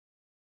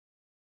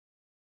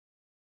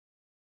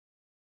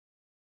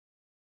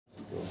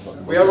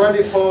We are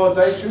ready for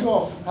day 2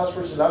 of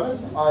Passwords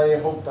 11. I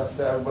hope that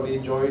everybody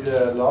enjoyed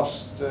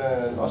last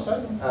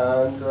time.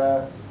 And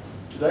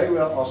today we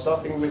are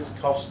starting with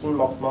Carsten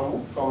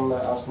Maartmann from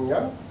Ernst &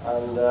 Young.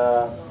 And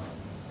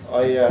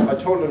I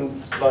told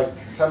him like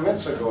 10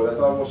 minutes ago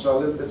that I was a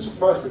little bit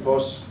surprised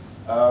because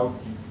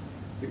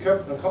the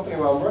company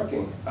where I'm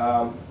working,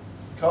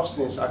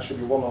 Carsten is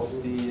actually one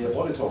of the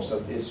auditors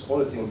that is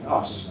auditing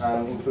us,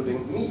 and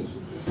including me.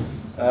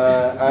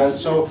 And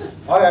so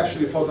I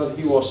actually thought that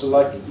he was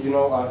like, you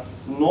know, a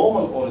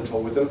normal auditor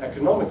with an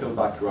economical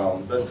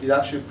background, but it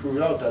actually proved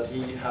out that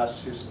he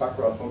has his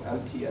background from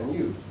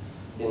NTNU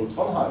in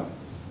Trondheim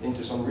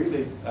into some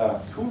really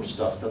cool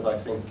stuff that I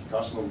think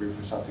Carsten will be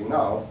presenting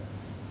now.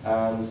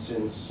 And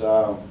since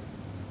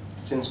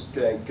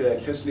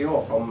Chris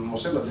Leo from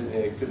Mozilla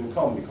couldn't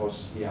come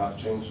because he had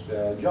changed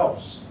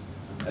jobs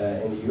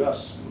in the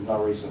US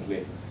now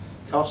recently,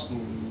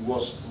 Carsten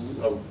was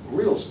a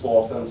real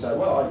sport and said,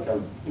 well, I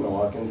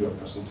can do a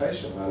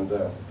presentation. And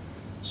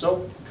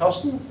so,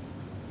 Carsten,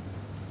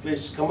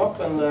 please come up,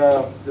 and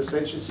the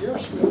stage is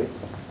yours, really.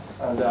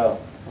 And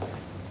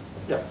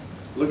yeah,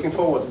 looking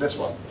forward to this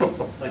one.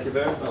 Thank you,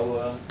 Bear.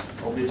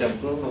 I'll be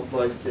gentle, not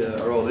like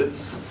our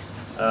audits.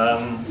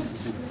 I'm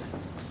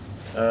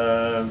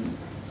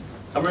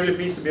really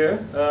pleased to be here.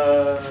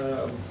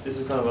 This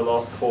is kind of a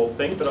last call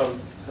thing, but I've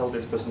held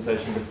this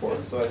presentation before,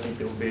 so I think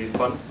it'll be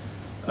fun.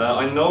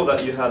 I know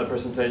that you had a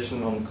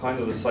presentation on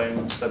kind of the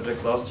same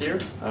subject last year,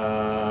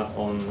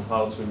 on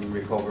how to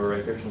recover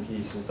encryption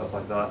keys and stuff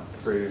like that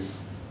through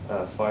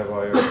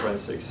 5-wire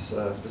forensics,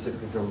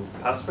 specifically from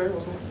Password,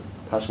 wasn't it?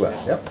 Password,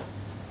 yep.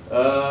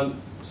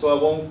 So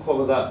I won't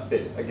cover that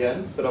bit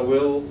again, but I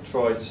will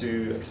try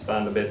to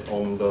expand a bit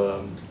on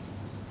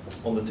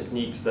the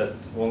techniques that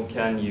one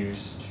can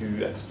use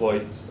to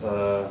exploit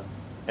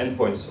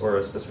endpoints,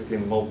 or specifically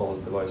mobile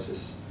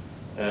devices.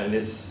 In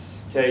this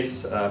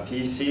case,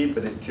 PC,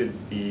 but it could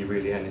be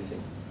really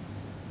anything.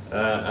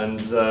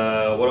 And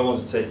what I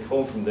want to take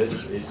home from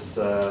this is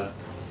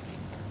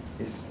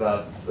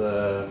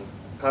that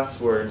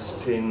passwords,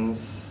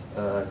 pins,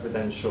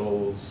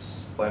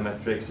 credentials,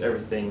 biometrics,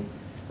 everything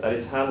that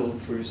is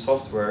handled through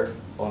software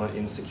on an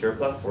insecure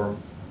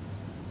platform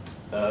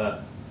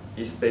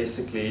is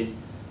basically,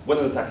 when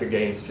an attacker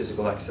gains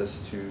physical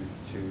access to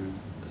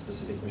a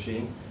specific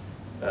machine,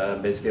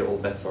 basically all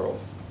bets are off.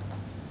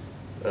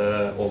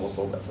 Almost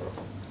all bets are off.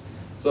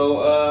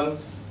 So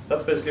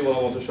that's basically what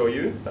I want to show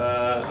you.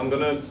 I'm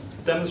going to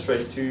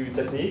demonstrate 2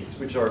 techniques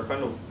which are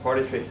kind of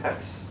party trick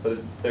hacks, but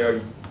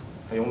I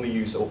only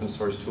use open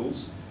source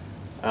tools,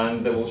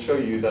 and they will show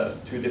you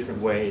that 2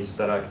 different ways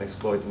that I can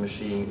exploit the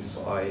machine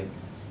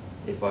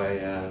if I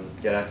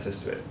get access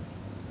to it.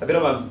 A bit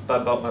about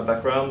my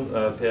background.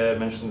 Pierre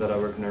mentioned that I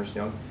work in Ernst &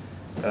 Young.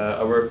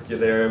 I work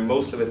there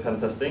mostly with pen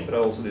testing, but I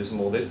also do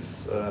some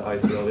audits,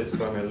 IT audits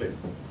primarily.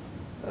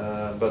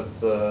 But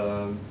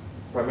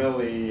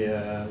primarily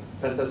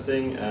pen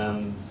testing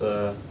and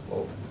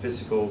well,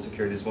 physical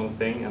security is one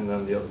thing, and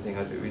then the other thing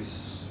I do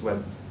is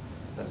web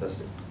pen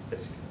testing,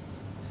 basically.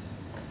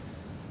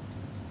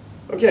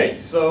 Okay,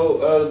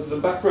 so the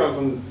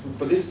background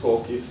for this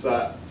talk is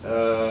that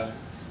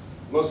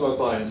most of our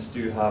clients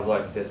do have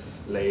like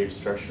this layered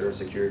structure of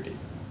security,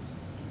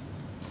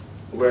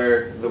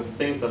 where the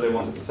things that they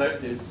want to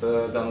protect is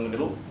down in the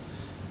middle.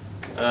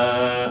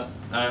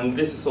 And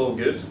this is all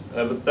good,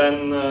 but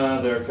then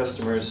their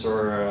customers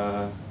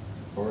or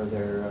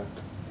their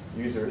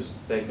users,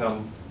 they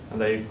come and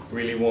they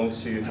really want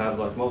to have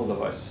like mobile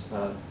device,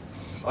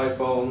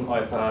 iPhone,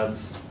 iPad,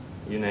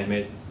 you name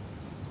it,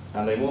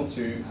 and they want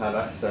to have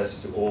access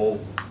to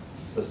all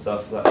the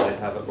stuff that they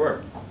have at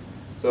work.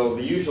 So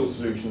the usual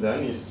solution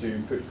then is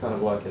to put kind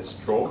of like a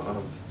straw, kind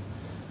of,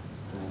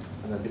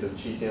 and a bit of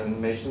cheesy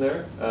animation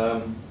there,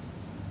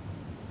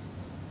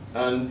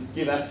 and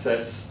give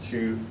access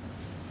to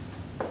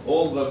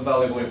all the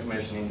valuable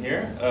information in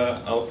here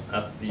out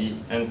at the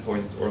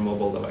endpoint or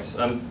mobile device.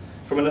 And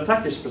from an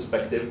attacker's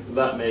perspective,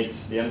 that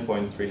makes the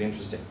endpoint really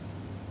interesting,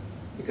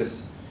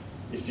 because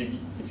if you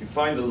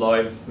find a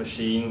live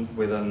machine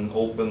with an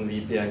open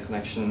VPN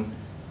connection,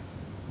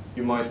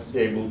 you might be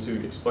able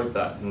to exploit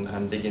that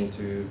and dig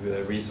into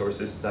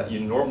resources that you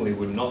normally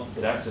would not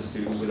get access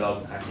to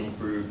without hacking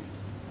through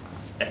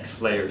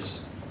X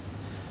layers.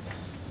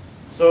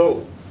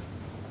 So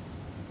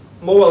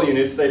mobile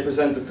units, they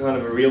present a kind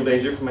of a real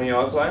danger for many of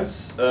our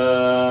clients.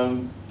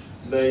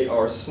 They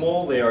are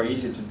small, they are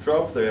easy to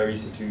drop, they are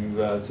easy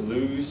to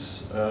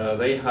lose.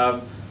 They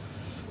have,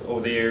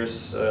 over the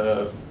years,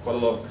 quite a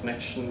lot of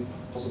connection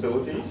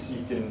possibilities.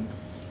 You can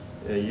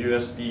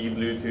USB,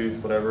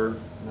 Bluetooth, whatever,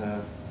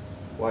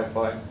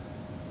 Wi-Fi.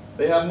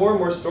 They have more and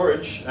more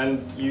storage,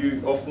 and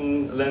you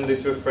often lend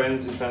it to a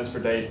friend to transfer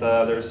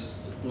data. There's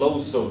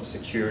loads of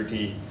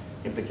security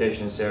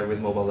implications here with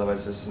mobile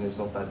devices, and it's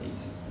not that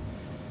easy.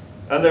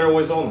 And they're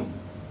always on.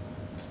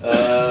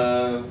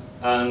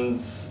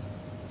 And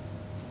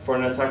for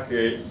an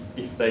attacker,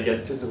 if they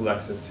get physical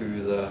access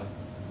to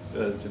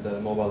the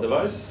mobile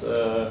device,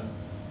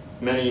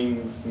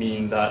 many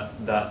mean that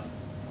that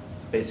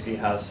basically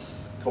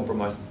has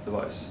compromise the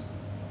device.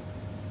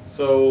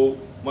 So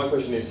my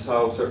question is,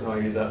 how certain are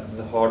you that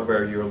the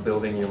hardware you're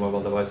building your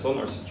mobile device on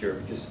are secure?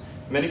 Because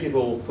many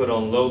people put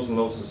on loads and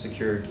loads of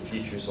security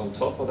features on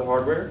top of the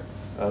hardware,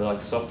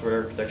 like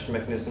software protection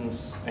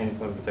mechanisms,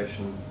 endpoint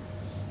protection,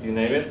 you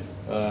name it,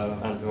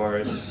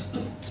 antivirus.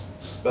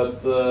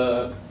 But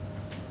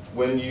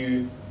when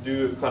you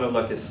do kind of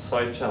like a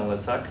side channel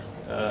attack,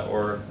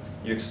 or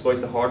you exploit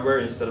the hardware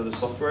instead of the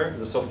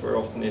software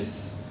often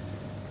is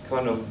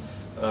kind of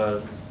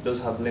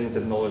does have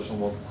limited knowledge on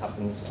what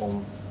happens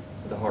on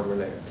the hardware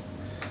layer.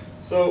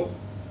 So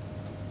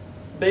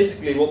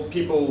basically what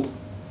people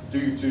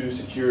do to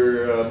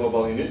secure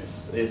mobile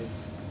units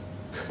is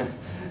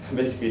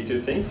basically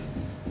two things.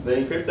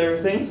 They encrypt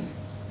everything,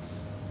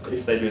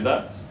 if they do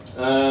that,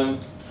 and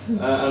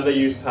they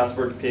use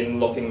password pin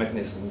locking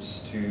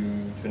mechanisms to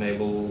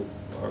enable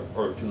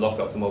or to lock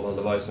up the mobile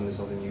device when it's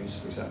not in use,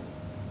 for example.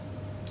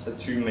 The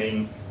two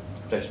main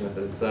protection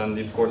methods, and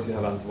of course you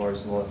have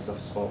antivirus and all that stuff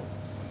as well.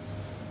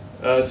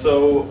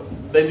 So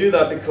they do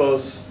that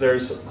because there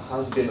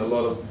has been a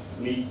lot of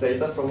leaked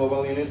data from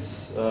mobile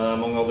units,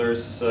 among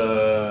others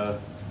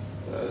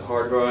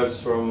hard drives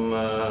from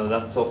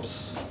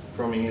laptops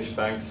from English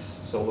banks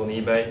sold on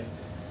eBay.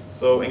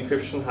 So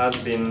encryption has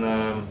been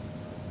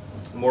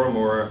more and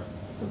more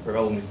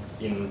prevalent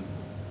in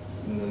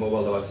the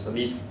mobile device,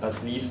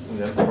 at least in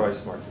the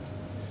enterprise market.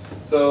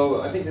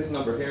 So I think this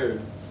number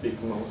here speaks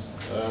the most.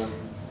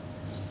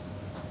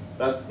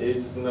 That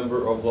is the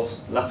number of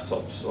lost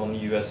laptops on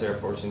US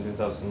airports in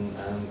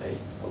 2008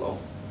 alone.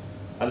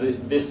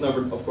 And this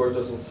number, of course,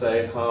 doesn't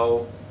say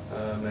how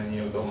many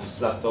of those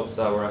laptops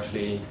that were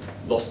actually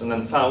lost and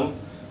then found,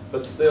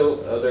 but still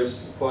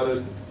there's quite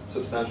a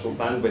substantial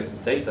bandwidth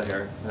of data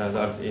here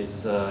that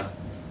is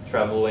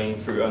traveling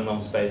through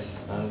unknown space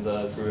and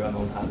through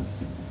unknown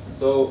hands.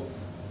 So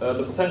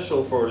the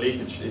potential for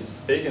leakage is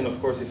big, and of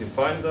course if you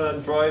find a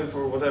drive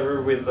or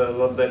whatever with a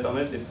lot of data on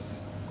it, it's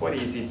quite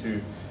easy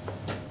to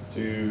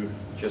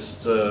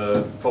just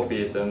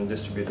copy it and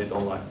distribute it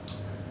online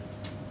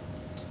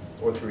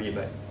or through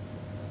eBay.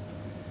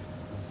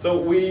 So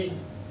we,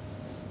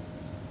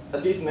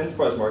 at least in the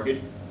enterprise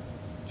market,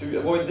 to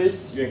avoid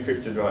this, you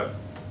encrypt your drive.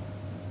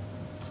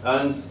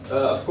 And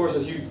of course,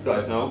 as you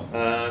guys know,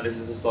 this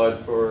is a slide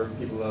for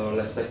people that are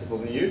less technical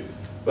than you,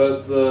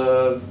 but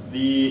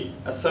the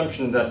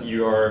assumption that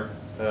you are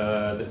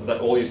that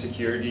all your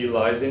security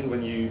lies in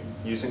when you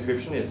use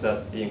encryption is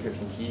that the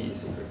encryption key is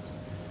secret.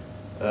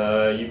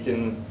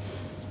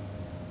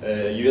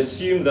 You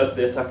assume that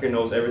the attacker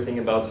knows everything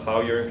about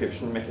how your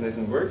encryption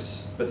mechanism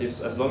works, but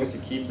as long as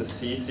you keep the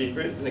key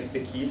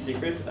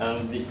secret,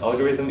 and the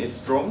algorithm is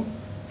strong,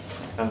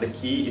 and the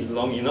key is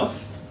long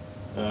enough,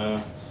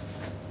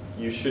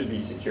 you should be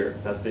secure.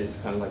 That is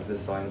kind of like the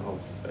sign of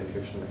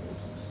encryption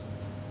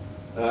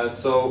mechanisms.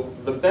 So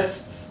the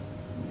best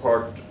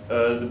part,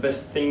 the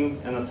best thing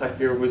an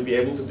attacker would be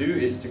able to do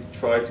is to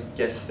try to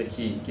guess the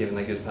key given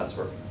a good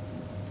password,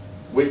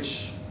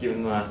 which,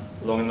 given a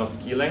long enough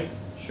key length,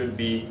 should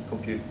be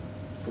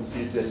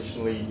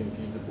computationally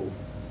infeasible.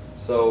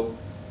 So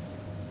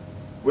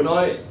when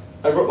I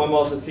wrote my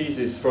master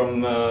thesis for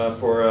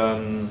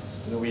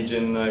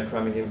Norwegian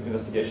Crime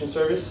Investigation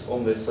Service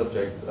on this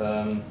subject,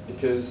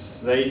 because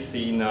they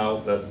see now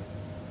that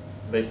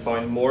they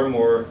find more and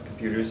more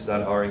computers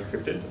that are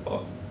encrypted,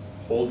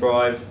 whole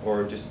drive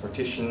or just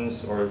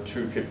partitions or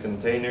TrueCrypt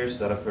containers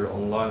that are put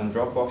online in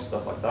Dropbox,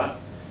 stuff like that.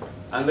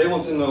 And they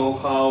want to know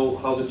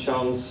how the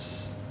chance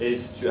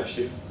is to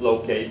actually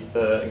locate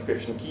the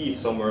encryption key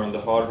somewhere on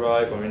the hard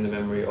drive or in the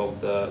memory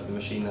of the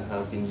machine that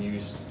has been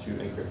used to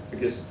encrypt.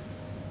 Because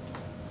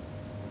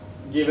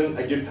given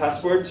a good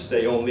password,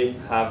 they only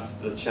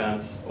have the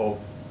chance of,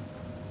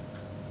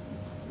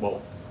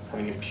 well,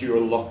 having a pure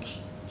lock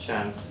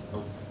chance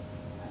of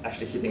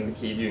actually hitting the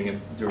key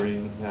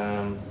during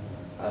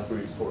a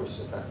brute force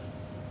attack.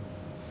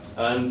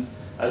 And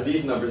as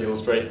these numbers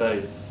illustrate, that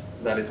is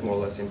more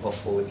or less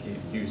impossible if you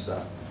use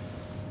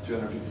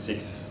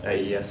 256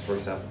 AES, for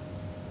example.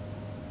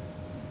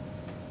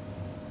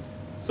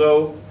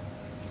 So,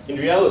 in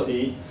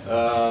reality,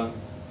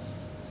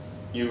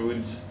 you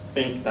would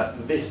think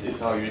that this is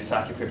how you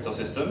attack a crypto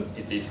system.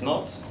 It is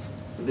not.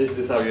 This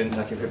is how you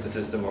attack a crypto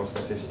system most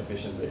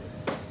efficiently.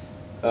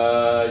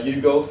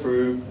 You go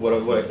through what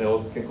I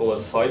can call a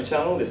side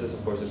channel. This is,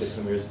 of course, a bit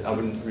familiar. I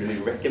wouldn't really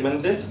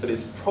recommend this, but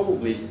it's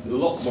probably a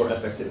lot more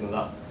effective than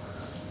that.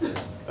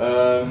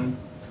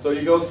 So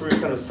you go through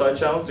kind of side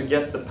channel to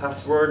get the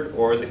password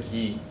or the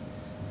key.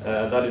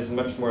 That is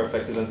much more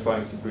effective than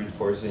trying to brute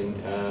forcing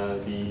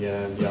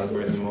the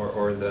algorithm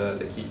or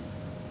the key.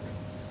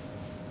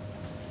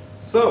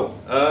 So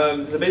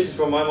the basis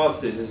for my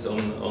master's thesis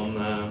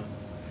on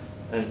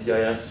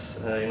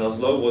NCIS in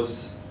Oslo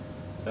was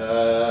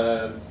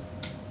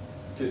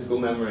physical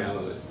memory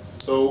analysis.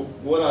 So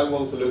what I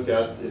want to look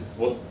at is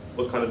what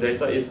kind of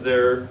data is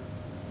there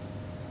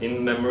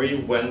in memory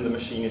when the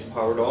machine is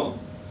powered on,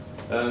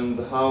 and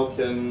how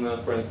can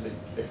forensic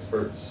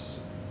experts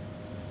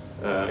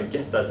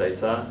get that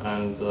data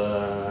and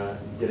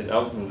get it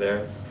out from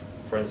there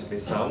forensically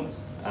sound,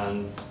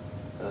 and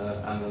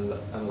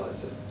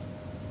analyze it.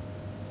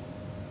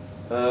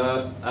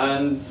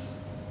 And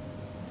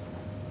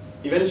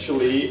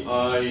eventually,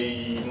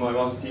 my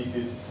master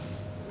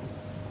thesis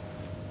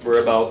were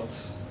about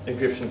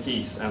encryption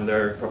keys and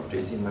their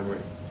properties in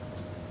memory.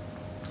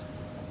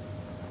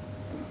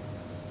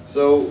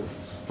 So,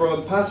 from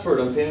a password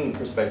and PIN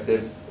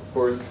perspective, of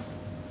course,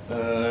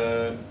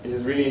 it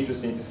is really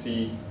interesting to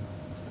see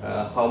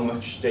how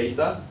much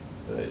data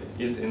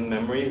is in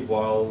memory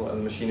while the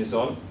machine is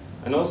on,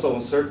 and also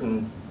on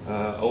certain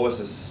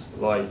OSs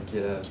like,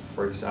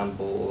 for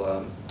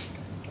example,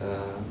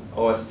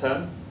 OS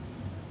 10,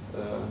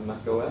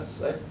 Mac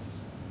OS X.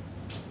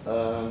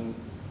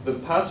 The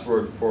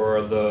password for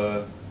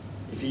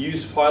if you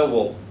use file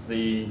vault,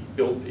 the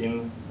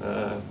built-in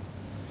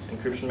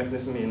encryption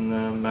mechanism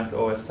in Mac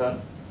OS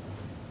 10,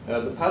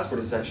 the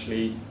password is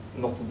actually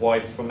not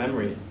wiped from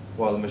memory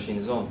while the machine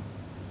is on.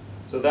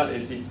 So that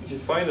is, if you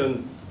find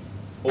an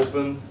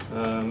open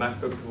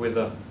MacBook with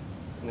an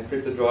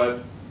encrypted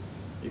drive,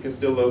 you can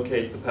still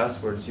locate the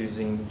passwords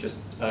using just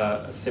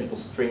a simple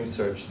string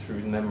search through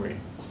memory,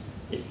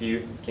 if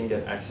you can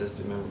get access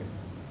to memory.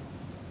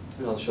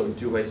 And I'll show you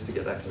 2 ways to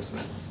get access to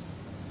memory.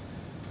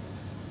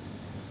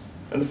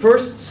 And the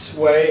first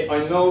way,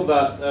 I know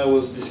that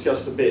was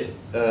discussed a bit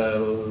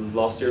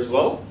last year as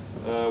well,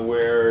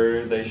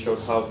 where they showed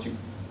how to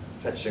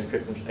fetch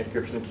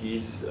encryption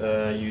keys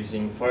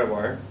using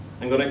FireWire.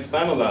 I'm going to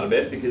expand on that a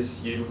bit,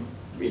 because you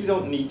really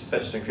don't need to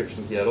fetch the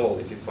encryption key at all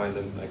if you find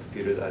a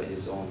computer that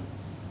is on.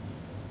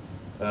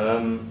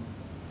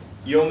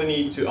 You only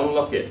need to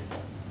unlock it.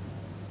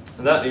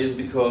 And that is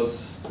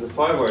because the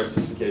FireWire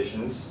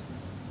specifications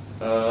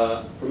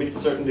permit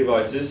certain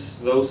devices,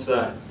 those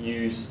that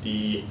use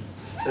the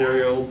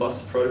serial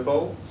bus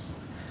protocol,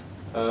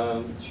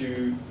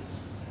 to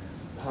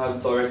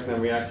have direct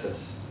memory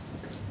access.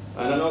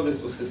 And I know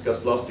this was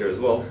discussed last year as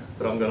well,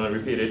 but I'm going to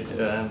repeat it.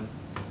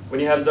 When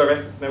you have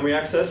direct memory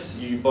access,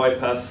 you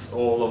bypass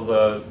all of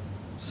the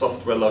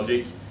software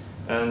logic,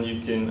 and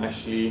you can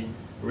actually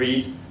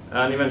read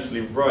and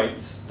eventually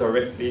write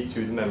directly to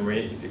the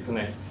memory if you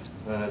connect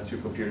two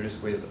computers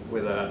with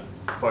a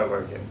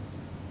FireWire cable.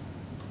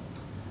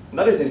 And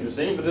that is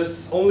interesting, but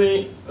there's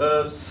only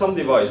some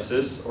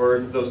devices, or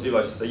those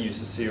devices that use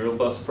the serial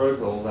bus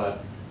protocol, that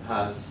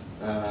has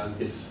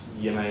this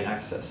DMA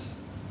access.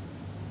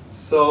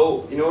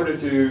 So in order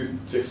to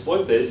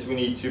exploit this, we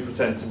need to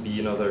pretend to be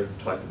another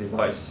type of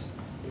device.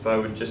 If I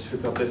would just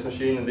hook up this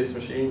machine and this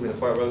machine with a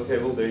FireWire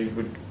cable, they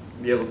would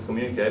be able to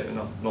communicate,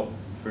 but not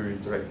through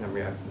direct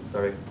memory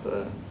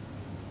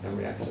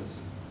access.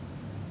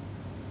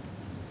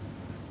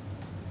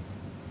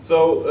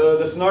 So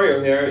the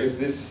scenario here is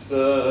this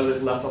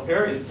little laptop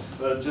here. It's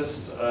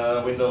just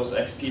a Windows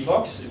XP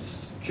box.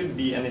 It could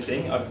be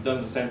anything. I've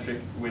done the same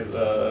trick with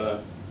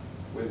the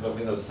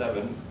Windows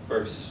 7.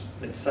 Works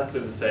exactly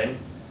the same.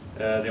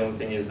 The only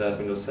thing is that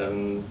Windows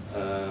 7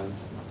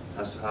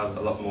 has to have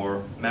a lot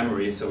more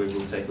memory, so it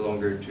will take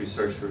longer to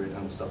search for it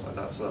and stuff like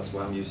that. So that's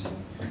why I'm using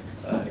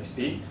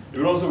XP. It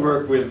will also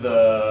work with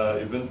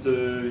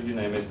Ubuntu, you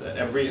name it,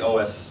 every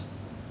OS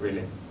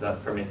really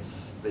that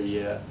permits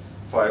the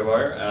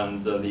FireWire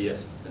and the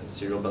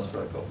serial bus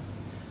protocol.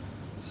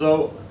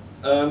 So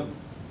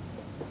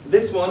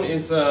this one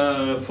is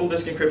full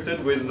disk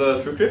encrypted with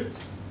TrueCrypt.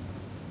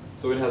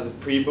 So it has a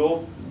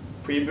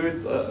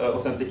pre-boot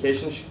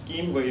authentication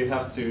scheme where you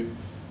have to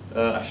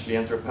actually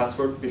enter a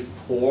password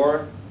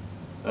before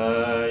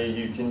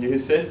you can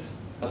use it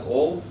at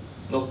all.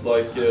 Not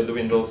like the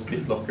Windows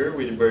BitLocker,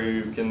 where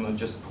you can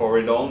just power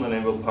it on and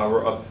it will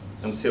power up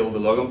until the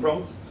login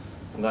prompt.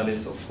 And that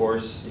is, of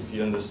course, if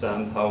you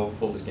understand how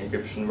full disk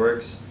encryption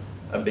works,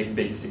 a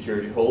big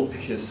security hole,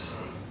 because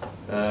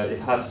it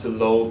has to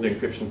load the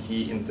encryption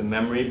key into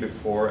memory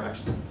before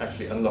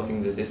actually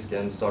unlocking the disk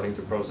and starting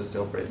to process the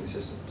operating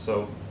system.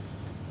 So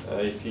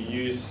if you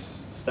use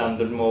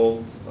standard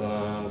mode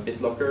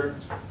BitLocker,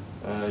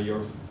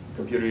 your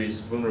computer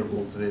is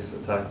vulnerable to this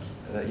attack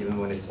even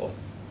when it's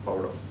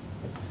powered off.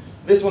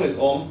 This one is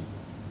on.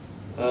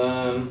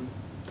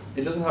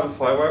 It doesn't have a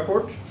FireWire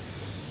port,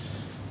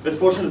 but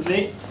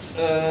fortunately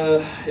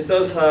it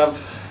does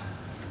have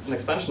an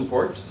expansion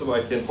port, so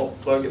I can hot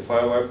plug a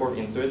FireWire port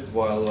into it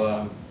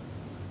while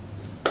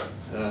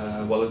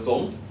it's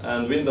on,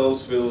 and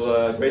Windows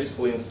will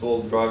gracefully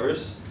install the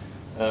drivers,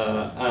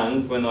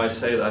 and when I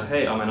say that,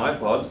 hey, I'm an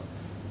iPod,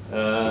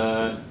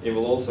 it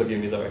will also give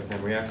me direct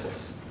memory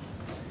access.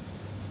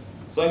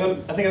 So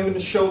I think I'm going to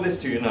show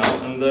this to you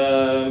now,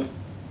 and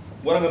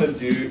what I'm going to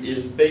do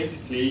is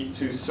basically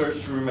to search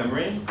through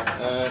memory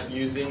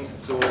using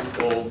a tool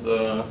called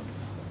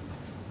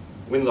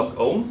Winlock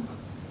Ohm,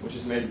 which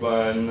is made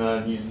by a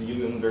New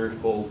Zealander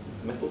called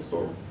Metal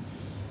Storm.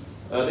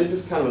 This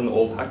is kind of an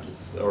old hack.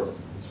 It's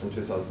from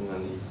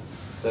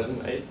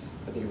 2007, 8.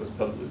 I think it was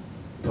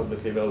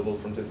publicly available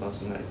from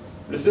 2008.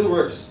 But it still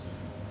works.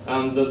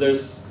 And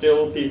there's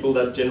still people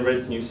that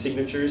generate new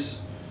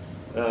signatures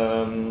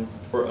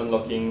for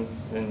unlocking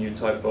a new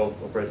type of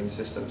operating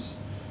systems.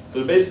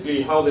 So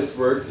basically how this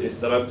works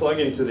is that I plug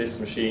into this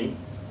machine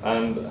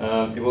and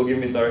it will give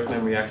me direct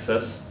memory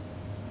access.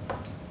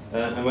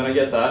 And when I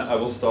get that, I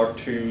will start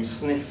to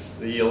sniff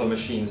the other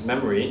machine's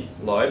memory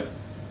live,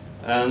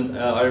 and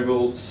I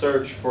will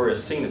search for a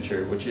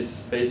signature, which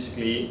is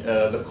basically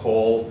the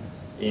call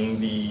in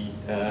the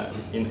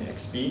in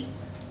XP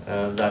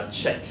that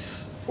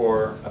checks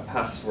for a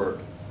password.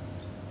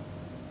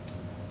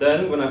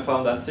 Then, when I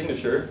found that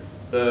signature,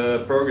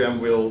 the program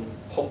will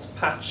hot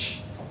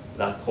patch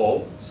that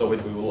call, so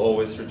it will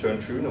always return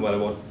true no matter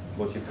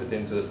what you put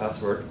into the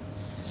password.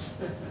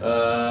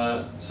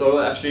 So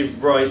it'll actually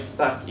write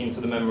back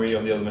into the memory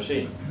of the other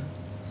machine.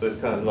 So it's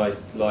kind of like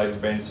live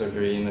brain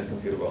surgery in a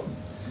computer world.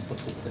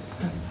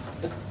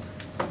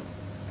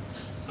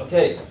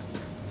 Okay.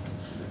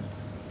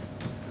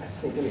 I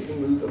think I need to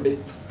move a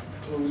bit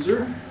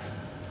closer.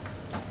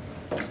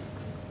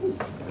 Ooh,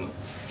 maybe not.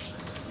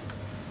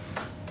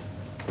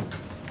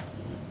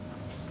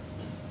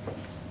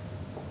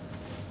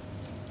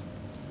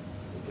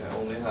 I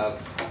only have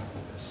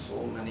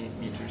so many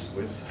meters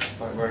with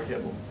fiber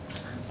cable.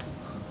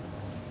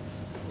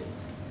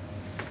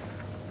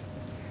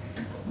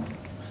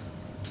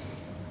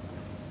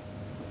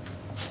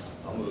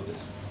 I'll move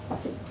this.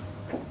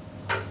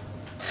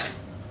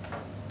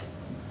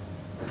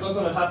 It's not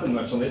going to happen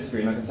much on this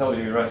screen, I can tell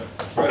you right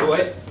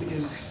away,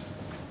 because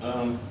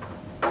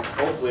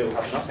hopefully it will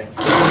have nothing.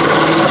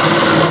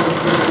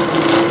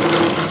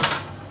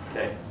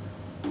 Okay.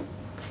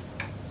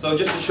 So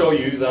just to show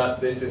you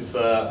that this is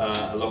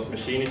a locked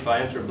machine, if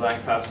I enter a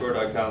blank password,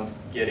 I can't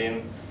get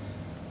in,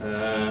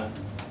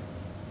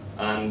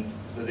 and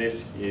the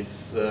disk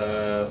is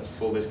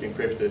full disk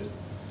encrypted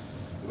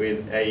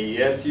with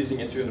AES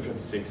using a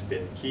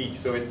 256-bit key.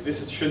 So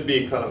this should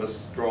be kind of a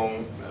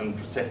strong and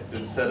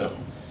protected setup.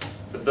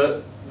 But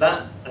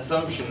that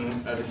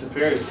assumption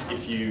disappears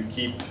if you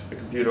keep the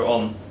computer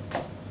on,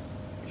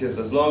 because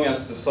as long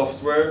as the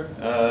software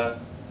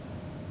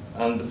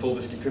and the full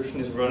disk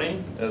encryption is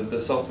running, the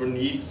software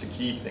needs to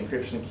keep the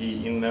encryption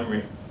key in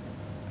memory.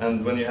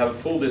 And when you have a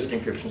full disk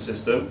encryption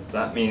system,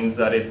 that means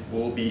that it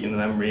will be in the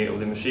memory of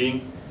the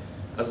machine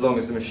as long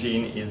as the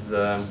machine is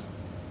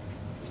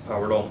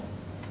powered on.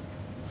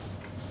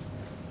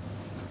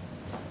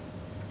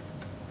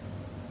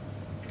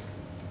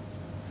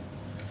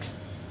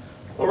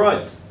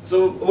 Alright,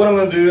 so what I'm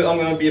going to do, I'm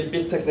going to be a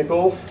bit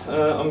technical.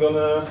 I'm going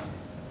to,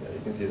 yeah, you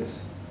can see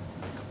this.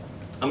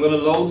 I'm going to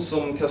load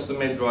some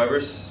custom-made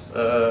drivers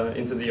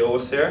into the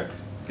OS here,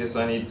 because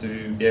I need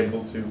to be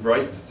able to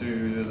write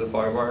to the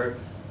FireWire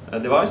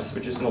device,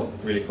 which is not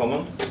really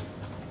common.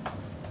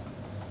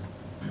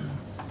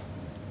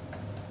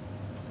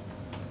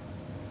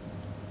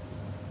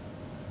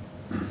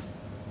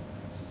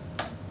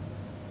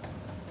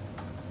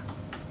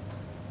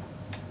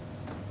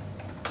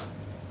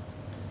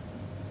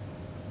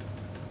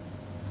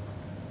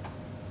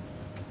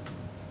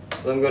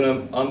 So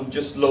I'm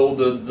just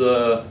loaded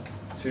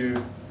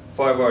two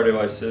FireWire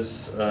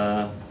devices.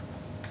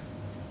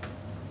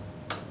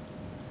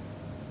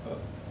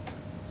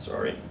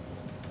 Sorry.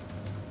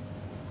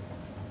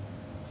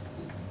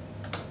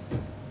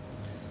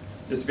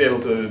 Just to be able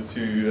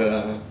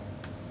to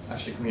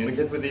actually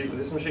communicate with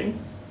this machine,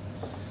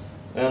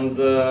 and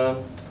I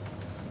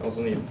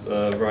also need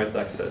write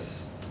access.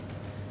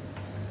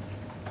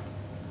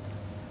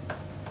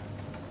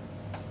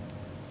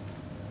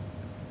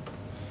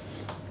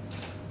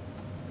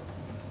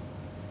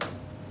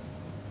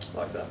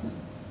 Like that.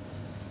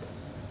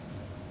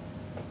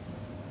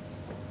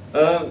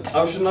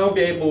 I should now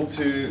be able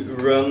to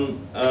run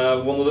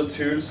one of the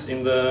tools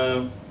in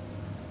the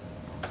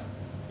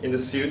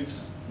suit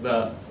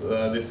that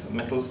this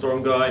Metal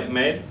Storm guy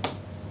made.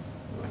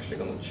 I'm actually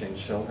going to change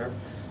shell here.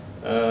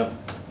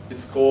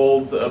 It's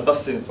called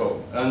bus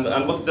info, and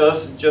what it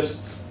does, it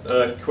just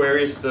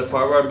queries the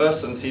FireWire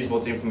bus and sees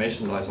what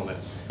information lies on it.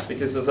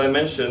 Because as I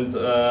mentioned,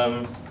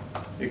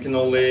 you can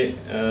only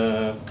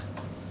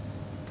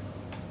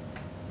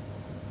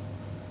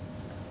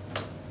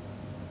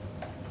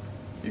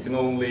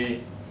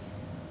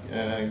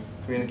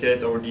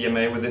communicate over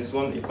DMA with this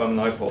one if I'm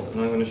an iPod,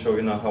 and I'm going to show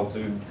you now how to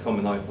become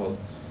an iPod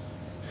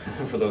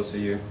for those of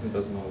you who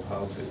doesn't know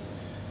how to.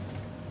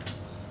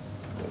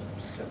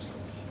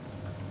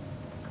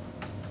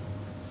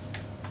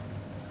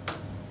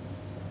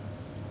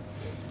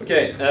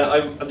 Okay,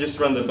 I just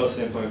run the bus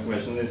info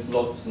information. There's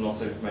lots and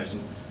lots of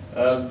information.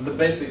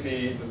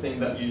 Basically, the thing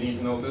that you need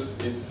to notice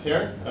is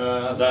here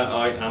that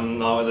I am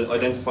now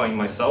identifying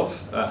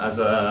myself as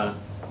a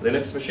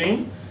Linux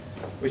machine,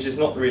 which is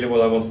not really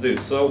what I want to do.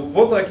 So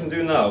what I can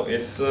do now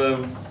is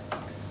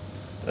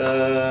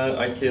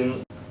I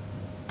can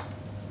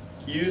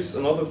use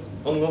another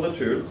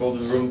tool called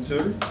the room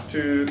tool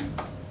to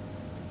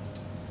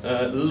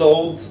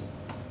load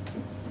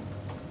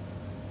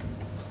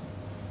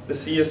the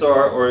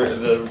CSR or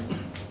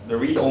the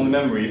read-only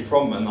memory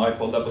from an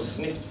iPod that was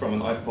sniffed from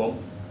an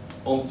iPod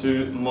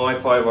onto my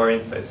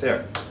FireWire interface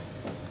here.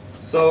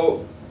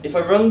 So if I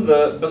run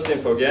the bus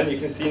info again, you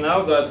can see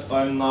now that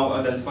I'm now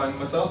identifying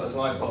myself as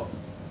an iPod,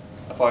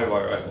 a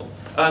FireWire iPod.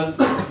 And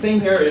the thing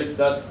here is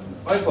that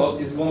iPod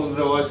is one of the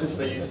devices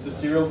that uses the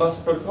serial bus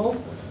protocol.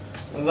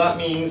 And that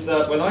means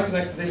that when I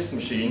connect this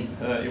machine,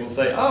 it will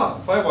say, ah,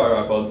 5-wire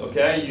iPod,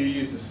 okay, you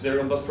use the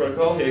serial bus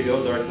protocol, here you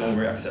go, direct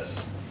memory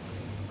access.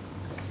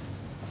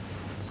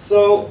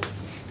 So,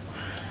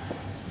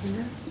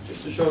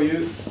 just to show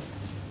you,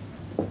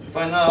 if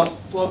I now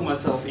plug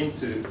myself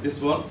into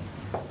this one,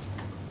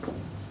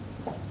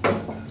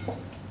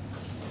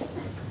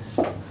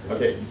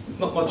 okay, it's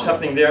not much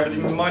happening there, but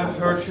you might have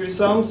heard two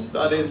sounds.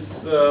 That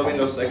is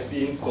Windows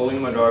XP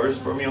installing my drivers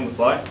for me on the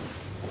fly.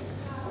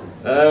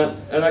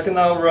 And I can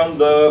now run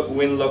the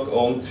WinLock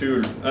On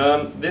tool.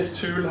 This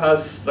tool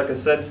has, like I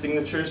said,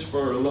 signatures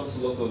for lots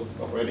and lots of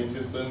operating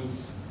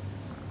systems.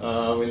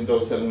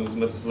 Windows 7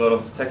 implements a lot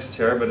of text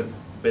here, but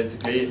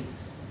basically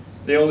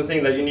the only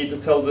thing that you need to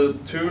tell the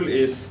tool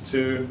is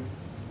to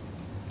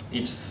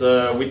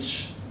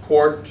which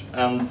port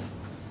and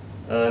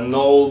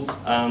node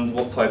and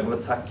what type of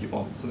attack you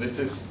want. So this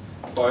is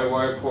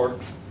 5-wire port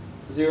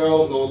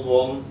 0, node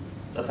 1,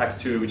 attack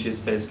 2, which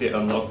is basically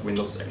unlock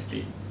Windows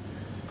XP.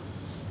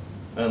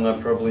 And I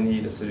probably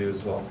need a sudo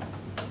as well.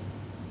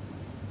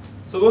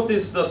 So what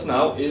this does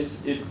now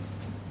is it,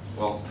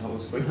 well, that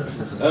was quick.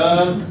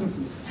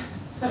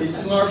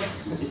 It's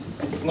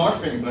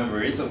snarfing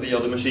memories of the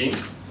other machine,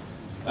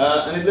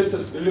 and it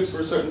looks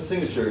for a certain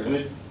signature, and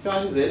it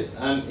finds it,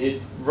 and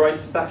it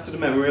writes back to the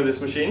memory of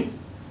this machine,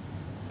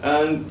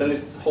 and then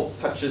it hot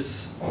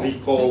patches the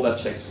call that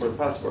checks for the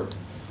password.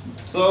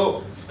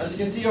 So as you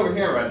can see over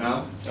here right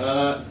now,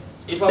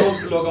 if I want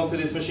to log on to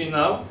this machine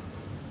now,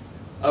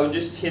 I would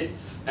just hit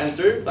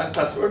enter, blank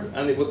password,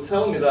 and it would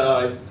tell me that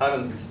I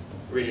haven't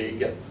really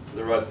get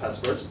the right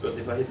passwords, but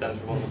if I hit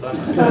enter one more time,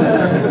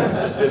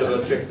 it's a bit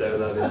of a trick there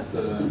that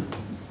it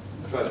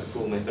tries to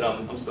fool me, but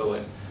I'm still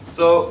in.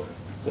 So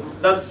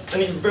that's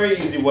a very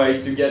easy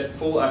way to get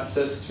full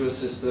access to a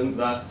system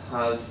that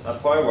has a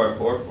 5-wire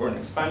port or an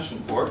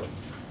expansion port,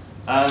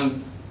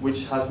 and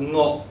which has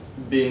not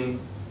been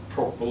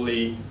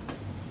properly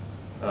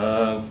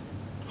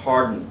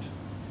hardened.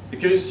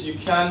 Because you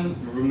can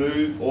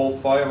remove all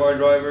 5-wire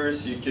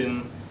drivers, you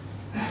can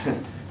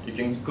you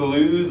can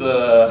glue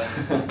the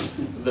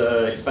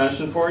the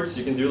expansion ports.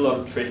 You can do a lot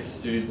of tricks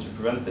to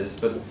prevent this.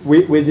 But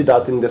we did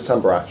that in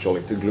December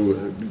actually to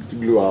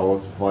glue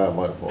our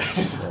 5-wire ports.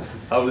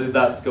 How did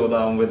that go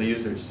down with the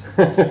users?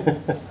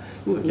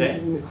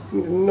 Okay.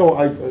 No,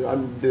 I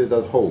did it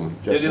at home.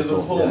 Just you did it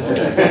at home.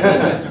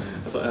 Okay.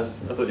 I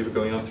thought you were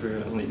going on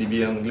through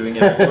DB and gluing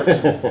every port.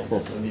 That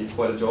would be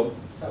quite a job.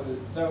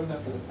 That was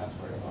after the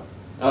password.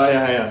 Oh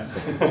yeah.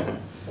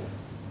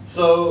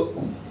 So,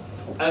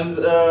 and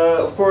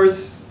of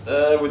course,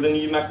 with the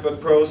new MacBook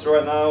Pros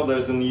right now,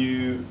 there's a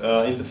new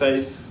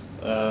interface,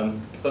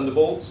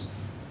 Thunderbolts,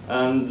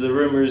 and the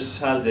rumors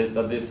has it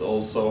that this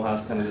also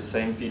has kind of the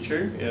same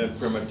feature,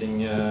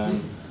 permitting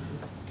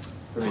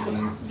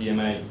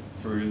DMA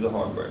through the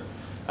hardware.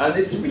 And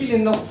it's really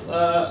not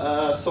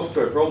a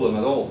software problem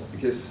at all,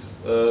 because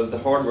the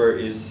hardware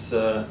is,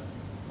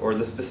 or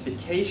the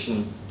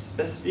specification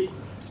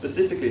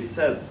specifically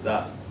says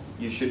that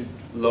you should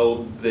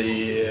load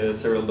the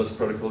serial bus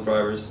protocol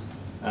drivers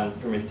and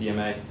permit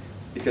DMA,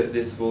 because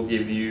this will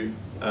give you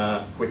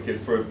quicker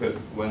throughput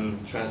when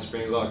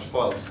transferring large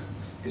files,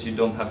 because you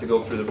don't have to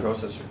go through the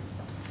processor.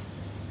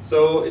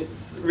 So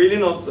it's really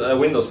not a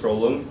Windows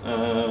problem,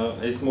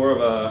 it's more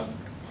of a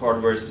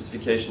hardware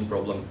specification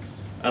problem.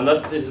 And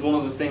that is one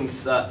of the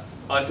things that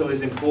I feel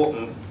is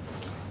important,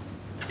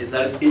 is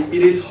that it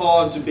is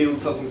hard to build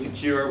something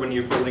secure when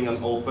you're building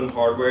an open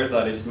hardware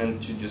that is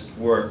meant to just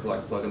work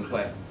like plug and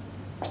play.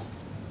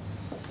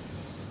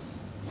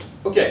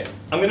 Okay,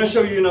 I'm going to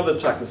show you another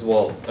attack as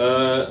well.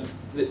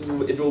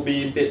 It will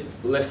be a bit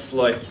less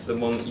like the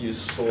one you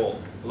saw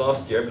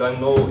last year, but I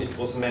know it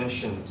was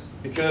mentioned.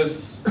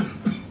 Because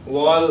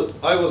while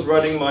I was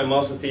writing my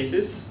master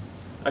thesis,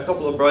 a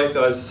couple of bright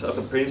guys up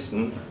at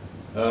Princeton,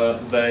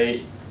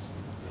 they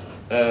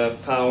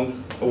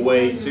found a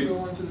way to... Go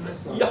on to the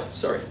next one. Yeah,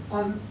 sorry.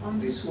 On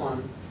this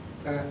one,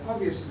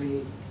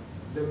 obviously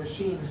the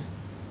machine,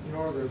 in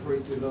order for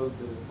it to load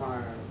the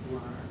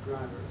firewire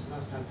drivers,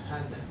 must have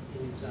had them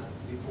in itself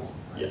before,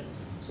 right? Yeah.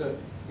 So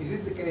is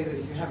it the case that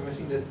if you have a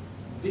machine that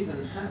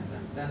didn't have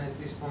them, then at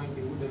this point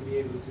it wouldn't be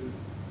able to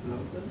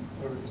load them?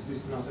 Or is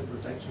this not a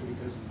protection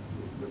because,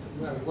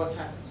 what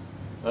happens?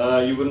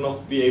 You would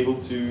not be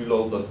able to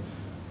load them.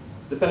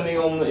 Depending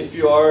on if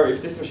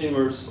this machine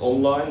was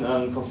online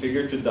and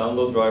configured to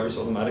download drivers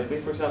automatically,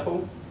 for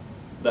example,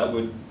 that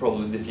would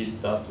probably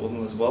defeat that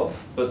one as well.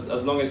 But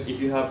as long as if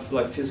you have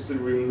like physically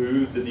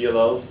removed the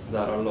DLLs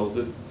that are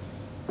loaded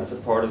as a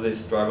part of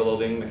this driver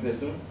loading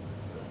mechanism,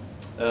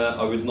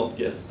 I would not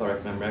get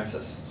direct memory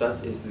access. So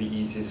that is the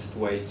easiest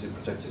way to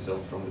protect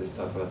yourself from this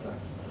type of attack.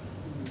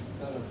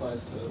 That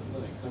applies to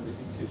Linux and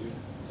everything too,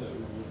 to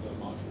remove the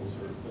modules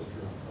or build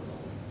your own kernel,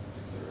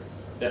 etc., etc.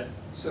 Yeah.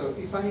 So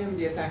if I am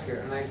the attacker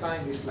and I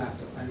find this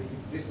laptop and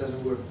this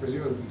doesn't work,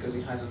 presumably because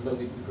it hasn't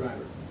loaded the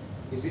drivers,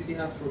 is it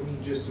enough for me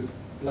just to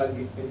plug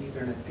an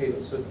Ethernet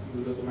cable so it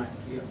will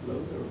automatically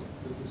upload, or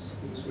would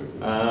this work?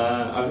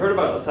 I've heard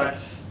about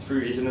attacks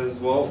through Ethernet as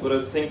well, but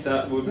I think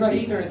that would Not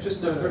be... Ethernet,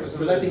 just the No, purpose of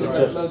for letting the it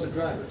drivers. upload the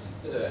drivers.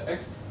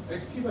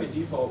 XP by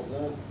default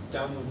won't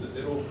download,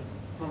 it'll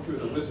prompt you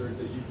with a wizard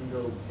that you can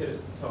go hit it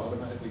to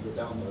automatically go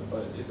download,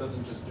 but it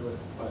doesn't just do it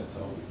by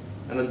itself.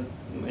 And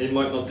it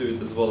might not do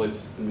it as well if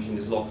the machine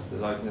is locked,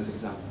 like in this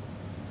example.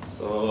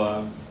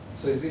 So,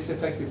 So is this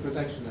effective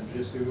protection that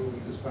just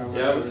removing this firewall?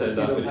 Yeah, I would say if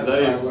that, you but don't have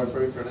that a is- firewall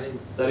peripheral anyway?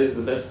 that is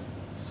the best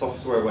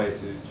software way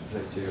to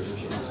protect your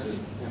machine.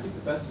 I think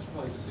the best is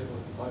probably disable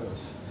the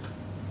BIOS.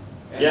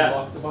 And Yeah.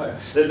 lock the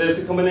BIOS. There's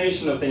a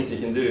combination of things you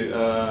can do.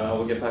 I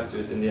will get back to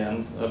it in the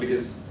end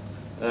because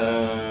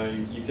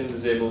you can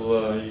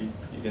disable,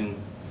 you can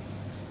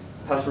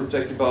password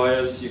protect the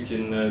BIOS, you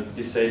can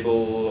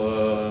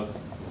disable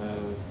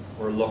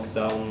or lock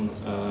down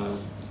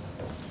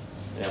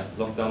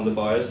the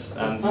BIOS.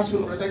 And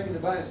Password protecting the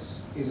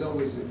BIOS is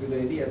always a good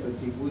idea, but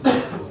it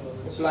wouldn't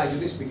apply to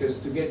this because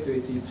to get to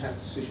it you'd have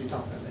to switch it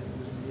off and then it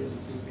wouldn't be able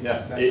to.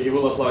 Yeah, it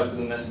will apply to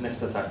the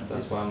next attack.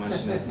 That's why I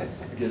mentioned it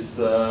because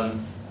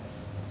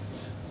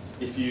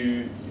if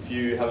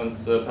you haven't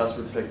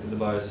password protected the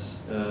BIOS,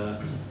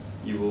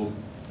 you will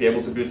be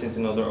able to boot into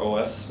another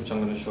OS, which I'm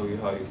going to show you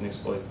how you can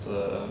exploit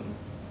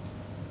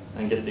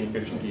and get the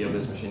encryption key of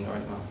this machine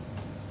right now.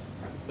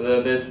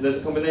 But there's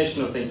a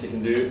combination of things you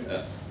can do.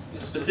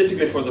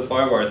 Specifically for the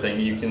FireWire thing,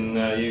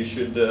 you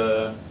should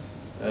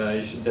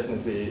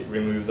definitely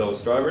remove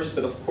those drivers.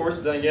 But of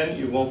course, then again,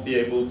 you won't be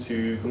able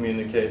to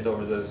communicate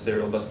over the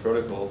serial bus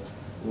protocol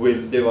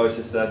with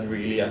devices that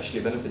really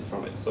actually benefit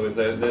from it. So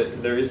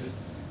there is,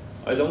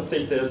 I don't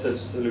think there's a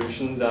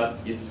solution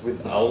that is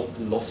without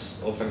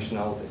loss of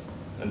functionality,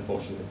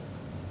 unfortunately,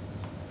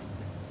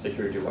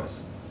 security-wise.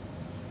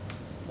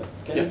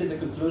 Can it be the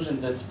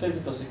conclusion that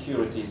physical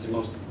security is the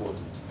most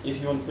important? If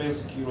you want real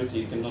security,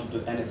 you cannot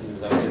do anything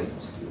without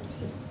physical security.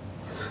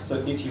 So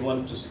if you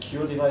want to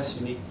secure a device,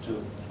 you need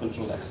to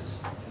control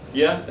access.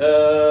 Yeah,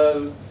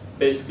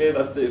 basically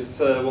that is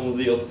one of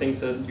the other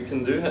things that you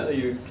can do.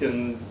 You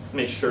can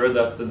make sure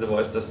that the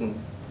device doesn't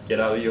get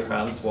out of your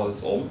hands while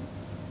it's on.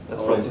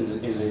 That's Or it's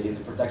in the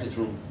protected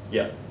room.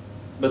 Yeah,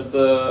 but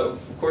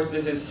of course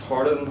this is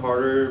harder and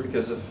harder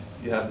because of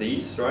you have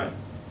these, right?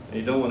 And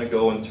you don't want to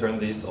go and turn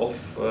these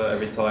off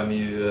every time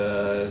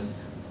you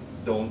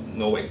don't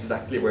know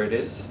exactly where it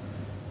is.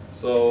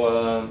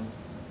 So,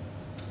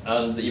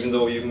 and even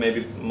though you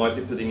might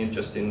be putting it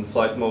just in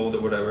flight mode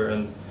or whatever,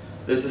 and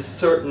there's a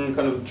certain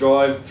kind of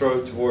drive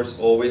towards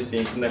always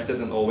being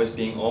connected and always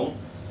being on.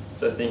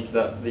 So I think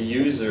that the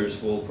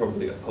users will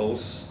probably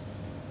oppose.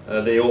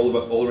 They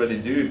already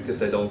do because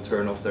they don't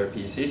turn off their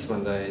PCs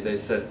when they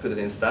put it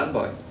in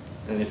standby.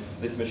 And if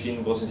this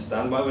machine was in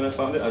standby when I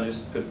found it, I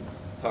just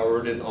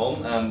powered it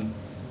on and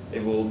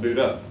it will boot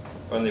up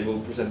and it will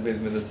present me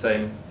with the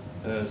same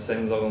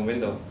login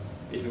window.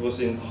 If it was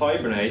in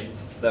Hibernate,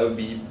 that would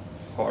be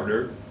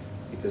harder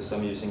because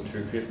I'm using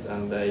TrueCrypt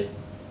and they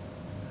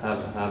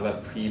have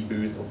a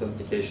pre-boot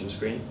authentication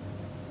screen.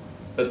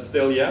 But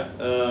still, yeah,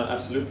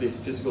 absolutely,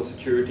 physical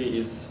security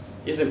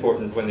is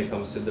important when it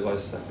comes to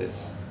devices like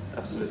this.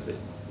 Absolutely.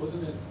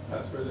 Wasn't it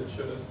Password that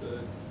showed us the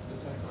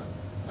attack on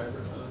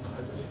Hibernate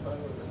file,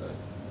 or was that?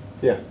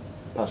 Yeah,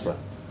 password.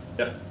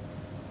 Yeah.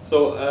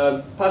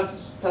 So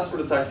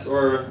password attacks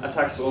or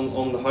attacks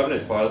on the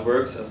Hibernate file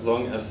works as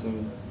long as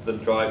the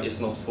drive is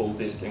not full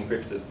disk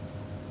encrypted,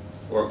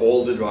 or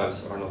all the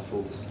drives are not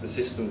full disk. The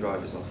system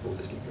drive is not full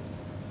disk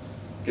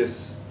encrypted.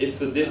 Because if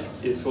the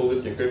disk is full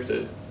disk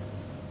encrypted,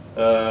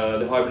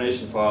 the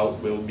hibernation file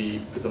will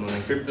be put on an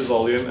encrypted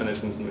volume, and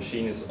if the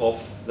machine is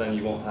off, then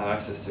you won't have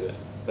access to it.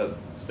 But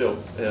still,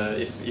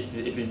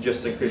 if you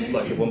just encrypt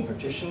like one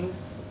partition,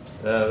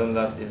 then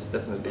that is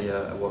definitely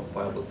a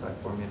viable attack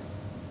for me.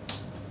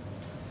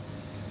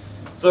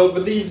 So,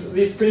 but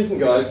these Princeton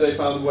guys, they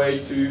found a way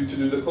to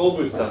do the cold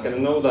boot attack, and I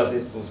know that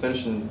this was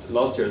mentioned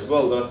last year as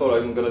well, but I thought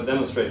I'm going to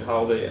demonstrate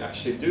how they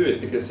actually do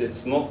it, because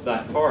it's not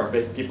that hard.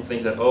 People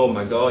think that, oh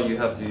my god, you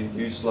have to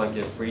use like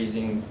a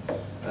freezing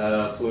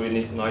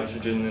fluid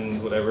nitrogen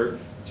and whatever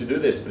to do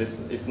this, but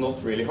it's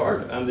not really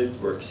hard, and it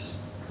works.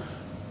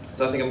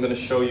 So I think I'm going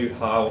to show you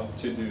how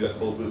to do a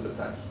cold boot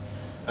attack.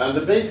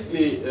 And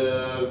basically,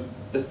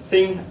 the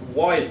thing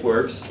why it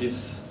works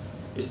is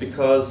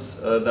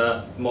because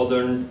that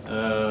modern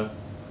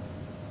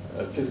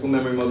physical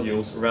memory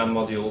modules, RAM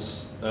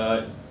modules,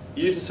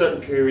 use a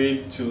certain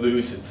period to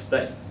lose its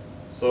state.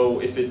 So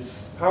if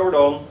it's powered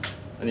on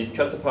and you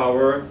cut the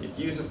power, it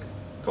uses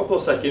a couple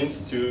of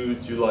seconds to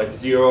like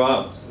zero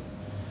out.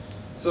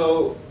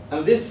 So,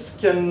 and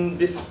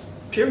this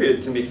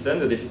period can be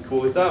extended if you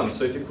cool it down.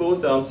 So if you cool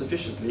it down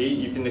sufficiently,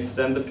 you can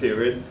extend the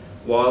period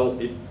while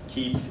it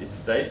keeps its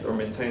state or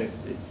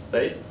maintains its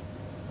state.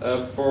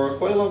 For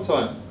quite a long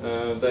time.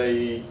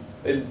 They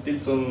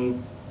did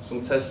some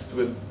tests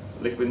with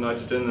liquid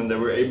nitrogen, and they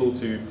were able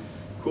to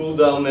cool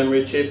down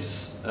memory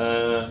chips,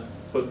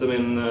 put them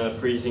in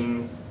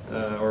freezing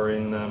or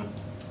in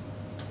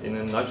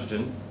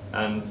nitrogen,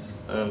 and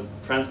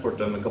transport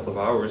them a couple of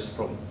hours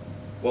from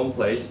one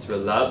place to a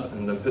lab,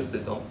 and then put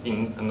it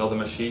in another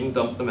machine,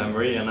 dump the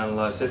memory, and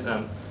analyze it,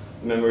 and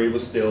the memory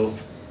was still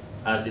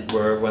as it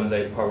were when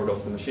they powered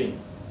off the machine.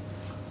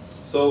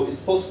 So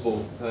it's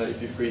possible,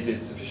 if you freeze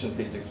it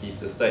sufficiently, to keep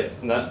the state.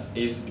 And that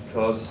is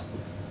because,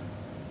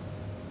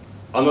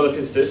 I'm not a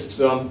physicist,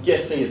 but I'm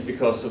guessing it's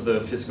because of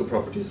the physical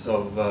properties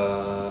of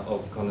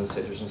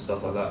condensators and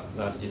stuff like that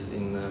that is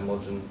in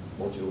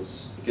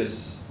modules.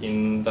 Because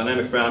in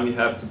dynamic RAM you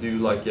have to do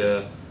like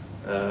a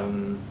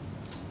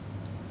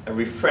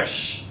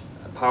refresh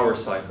power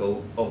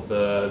cycle of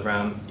the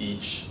RAM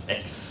each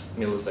X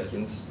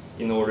milliseconds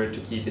in order to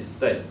keep its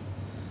state.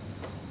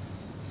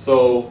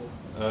 So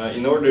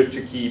in order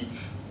to keep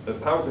the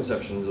power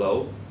consumption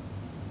low,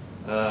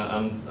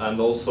 and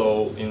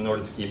also in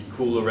order to keep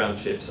cooler RAM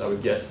chips, I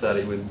would guess that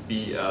it would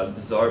be a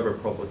desirable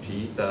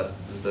property that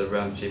the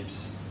RAM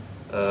chips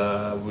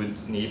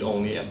would need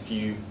only a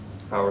few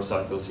power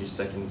cycles each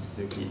second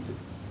to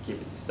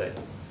keep its state.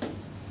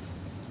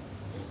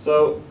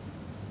 So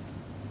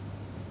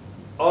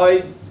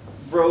I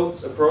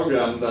wrote a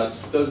program that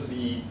does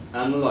the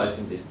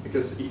analyzing bit,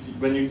 because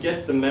when you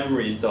get the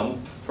memory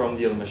dump from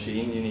the other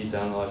machine, you need to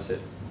analyze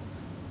it.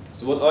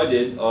 So what I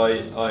did,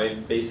 I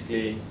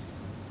basically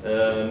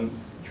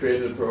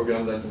created a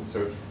program that can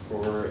search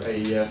for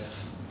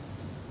AES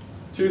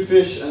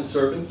twofish and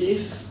serpent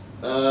keys,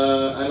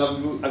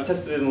 and I've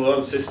tested it in a lot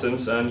of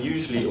systems, and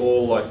usually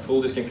all like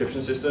full disk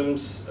encryption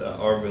systems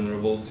are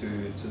vulnerable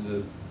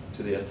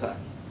to the attack.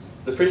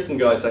 The Princeton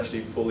guys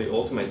actually fully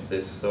automate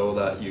this so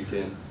that you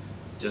can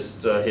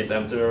just hit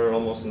enter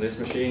almost on this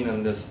machine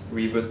and just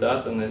reboot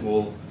that, and it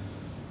will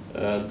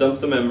dump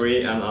the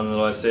memory and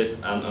analyze it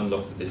and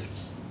unlock the disk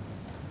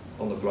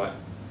on the fly.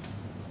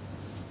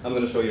 I'm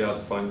going to show you how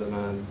to find the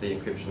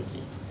encryption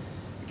key.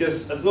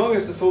 Because as long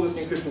as the full disk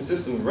encryption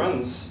system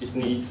runs, it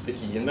needs the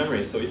key in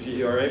memory. So if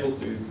you are able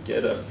to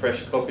get a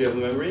fresh copy of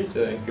the memory,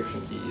 the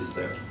encryption key is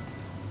there.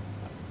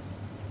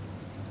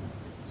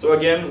 So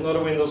again, not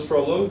a Windows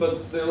problem, but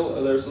still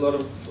there's a lot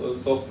of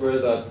software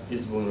that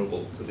is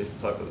vulnerable to this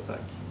type of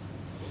attack.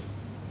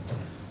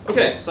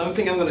 Okay, so I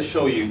think I'm going to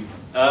show you.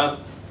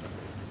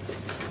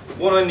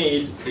 What I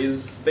need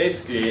is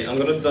basically, I'm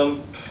going to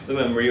dump the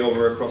memory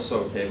over a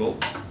crossover cable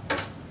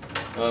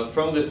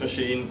from this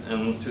machine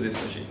and to this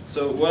machine.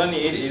 So what I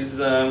need is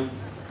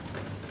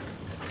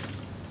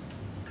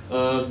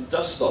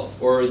dust off,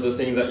 or the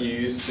thing that you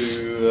use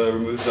to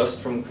remove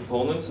dust from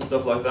components and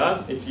stuff like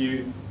that. If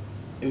you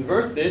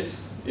invert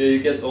this, you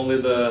get only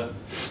the,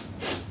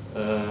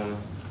 I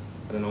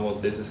don't know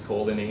what this is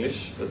called in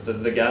English, but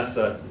the gas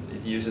that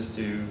it uses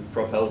to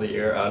propel the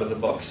air out of the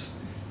box,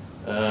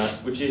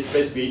 which is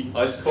basically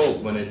ice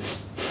cold when it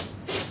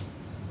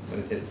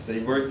hits.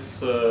 It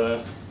works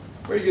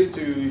very good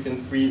you can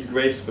freeze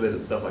grapes with it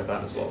and stuff like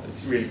that as well.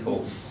 It's really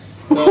cold.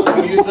 Now I'm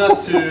going to use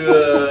that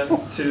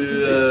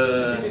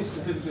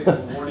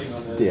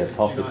yeah,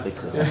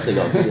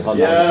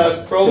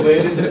 probably.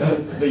 This is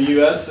the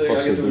US. I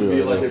guess it would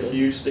be like a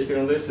huge sticker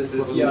on this. If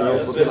it's I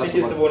think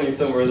it's a warning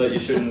somewhere that you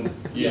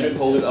should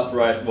hold it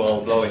upright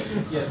while blowing.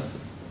 Yes.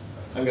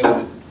 I'm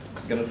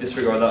gonna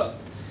disregard that.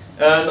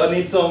 And I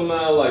need some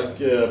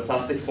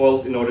plastic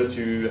foil in order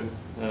to.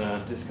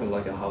 This is kind of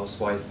like a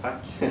housewife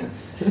hack.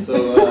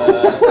 So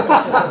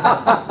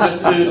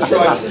just to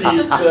try to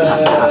keep.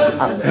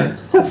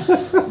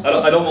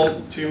 I don't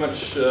want too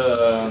much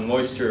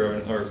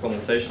moisture or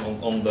condensation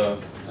on the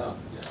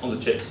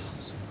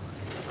chips.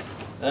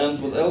 And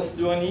what else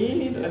do I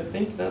need? I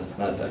think that's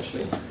that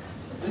actually.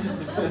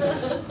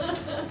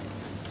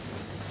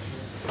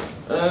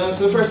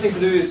 So the first thing to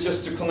do is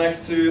just to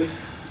connect the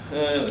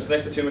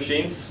two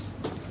machines.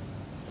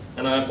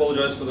 And I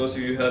apologize for those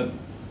of you who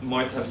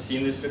might have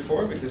seen this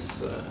before, because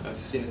I've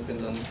seen it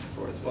been done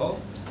before as well.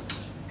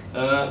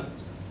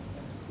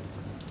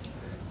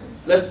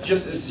 Let's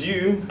just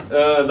assume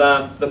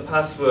that the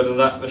password on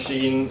that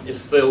machine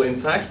is still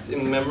intact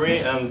in memory,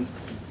 and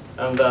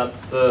that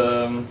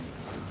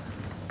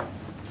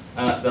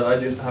that I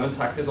haven't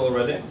hacked it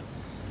already.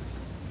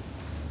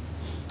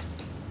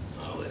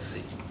 Let's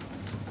see.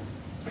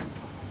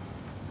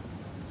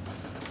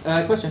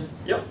 Question.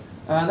 Yep.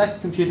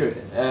 That computer,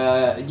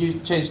 you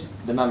changed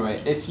the memory.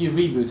 If you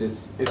reboot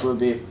it, it will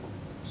be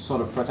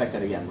sort of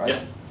protected again, right?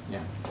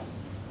 Yeah.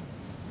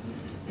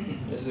 Yeah.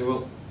 Yes, it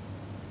will.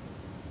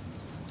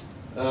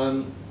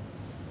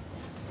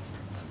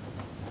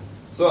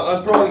 So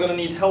I'm probably going to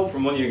need help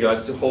from one of you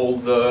guys to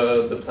hold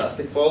the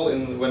plastic foil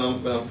when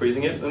I'm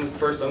freezing it. And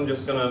first, I'm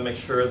just going to make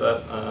sure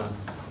that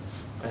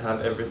I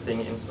have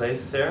everything in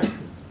place here.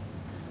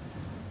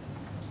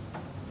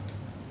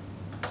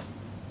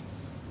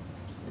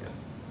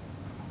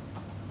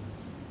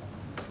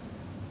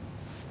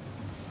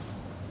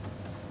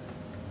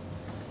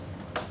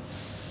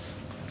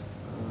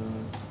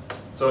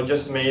 So I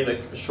just made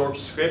a short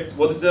script.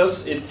 What it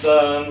does, it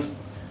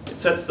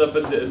sets up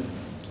a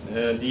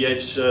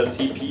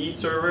DHCP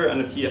server and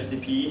a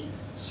TFTP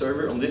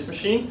server on this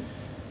machine.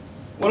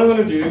 What I'm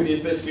going to do is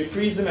basically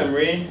freeze the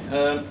memory,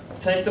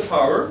 take the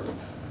power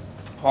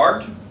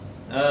hard,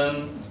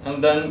 and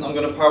then I'm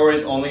going to power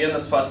it on again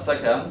as fast as I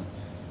can.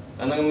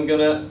 And then I'm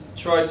going to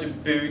try to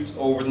boot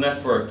over the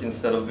network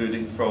instead of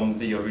booting from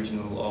the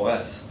original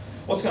OS.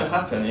 what's going to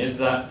happen is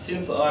that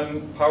since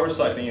I'm power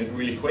cycling it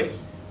really quick,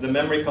 the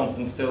memory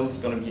content still is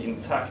going to be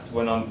intact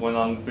when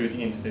I'm booting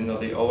into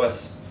the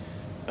OS.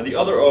 And the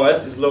other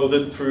OS is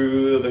loaded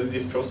through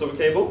this crossover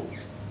cable.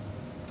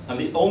 And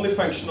the only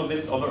function of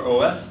this other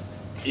OS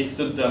is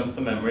to dump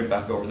the memory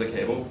back over the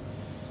cable.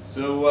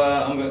 So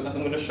I'm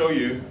going to show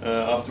you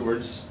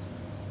afterwards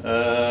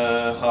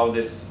how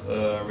this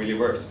really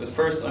works. But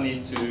first I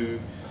need to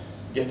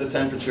get the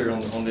temperature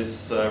on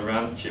this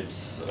RAM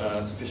chips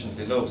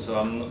sufficiently low. So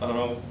I don't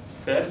know,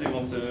 Per, do you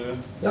want to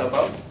help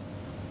out?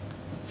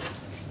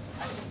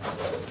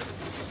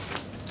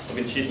 I've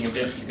been cheating a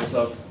bit because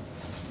I've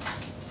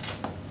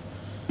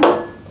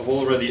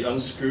already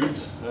unscrewed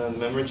the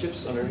memory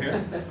chips under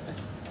here.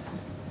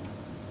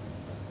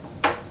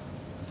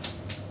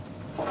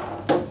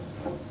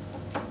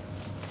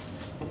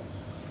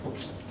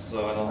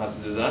 So I don't have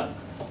to do that.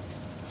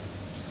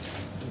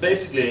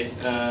 Basically,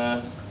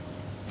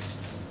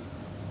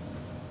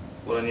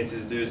 what I need to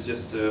do is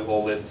just to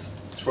hold it,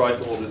 try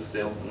to hold it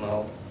still.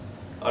 Now,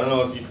 I don't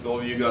know if all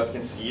of you guys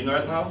can see it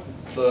right now.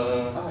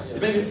 But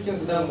maybe if you can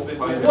stand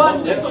behind me.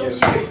 Wonderful view.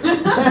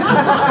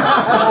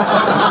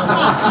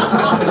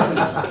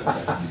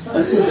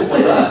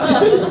 What's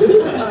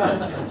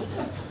that?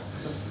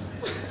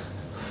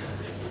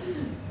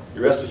 The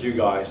rest of you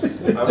guys,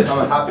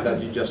 I'm happy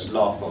that you just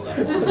laughed on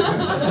that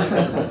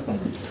one.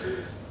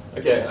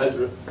 Okay, I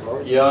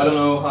don't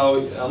know how.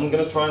 I'm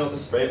gonna try not to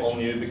spray on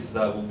you because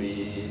that will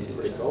be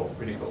pretty cold.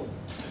 Pretty cold.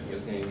 I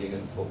guess you're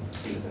gonna feel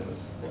it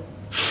anyways. Yeah.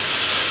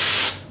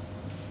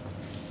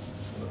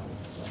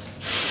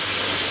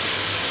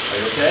 Are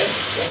you okay?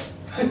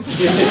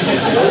 Yeah.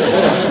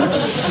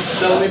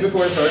 Tell me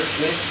before it hurts,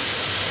 please.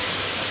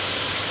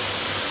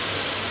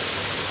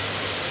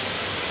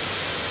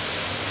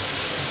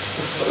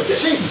 Okay.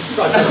 Jesus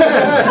Christ!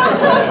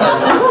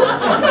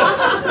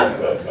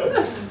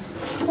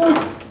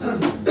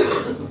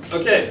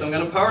 Okay, so I'm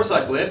going to power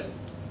cycle it.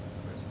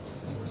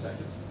 4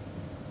 seconds.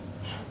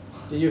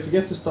 Did you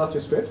forget to start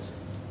your script?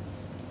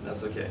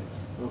 That's okay.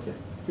 Okay,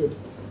 good.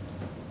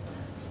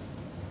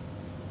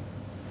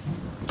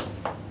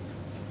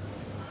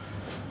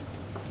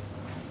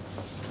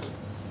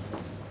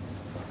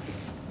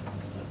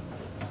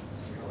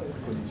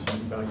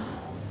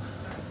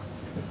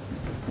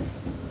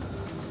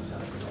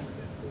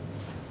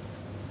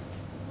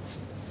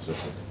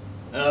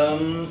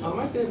 I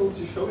might be able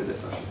to show you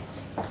this actually.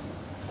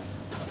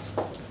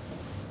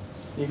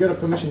 You got a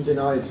permission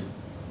denied.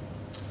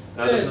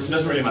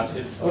 Doesn't really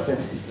matter. Okay.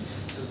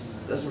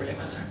 Doesn't really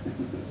matter.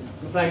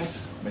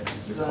 Thanks. Let's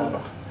see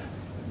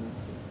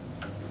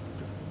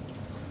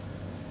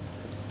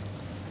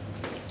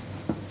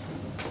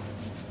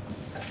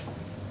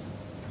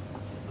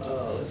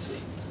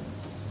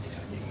if I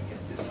can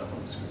get this up on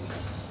the screen.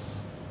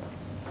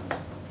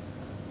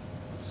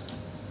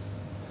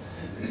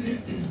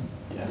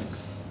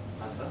 Yes,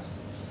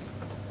 fantastic.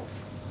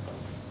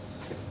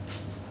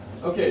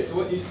 Okay, so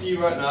what you see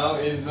right now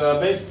is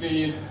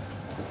basically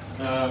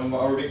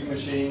our rig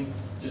machine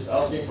just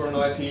asking for an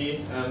IP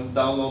and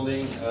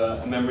downloading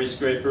a memory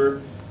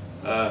scraper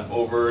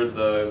over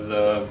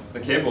the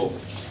cable.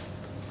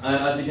 And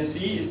as you can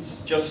see,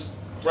 it's just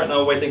right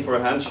now waiting for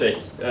a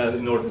handshake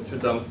in order to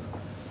dump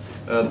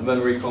the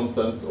memory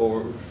content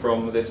over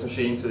from this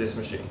machine to this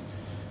machine.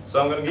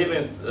 So I'm going to give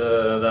it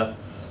that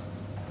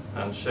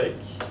handshake.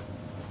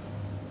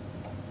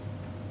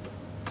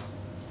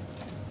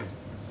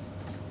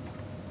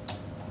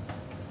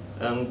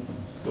 And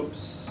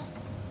oops,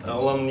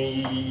 all I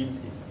need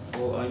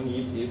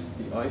is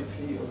the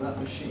IP of that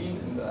machine,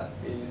 and that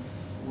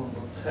is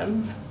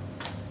 1.10.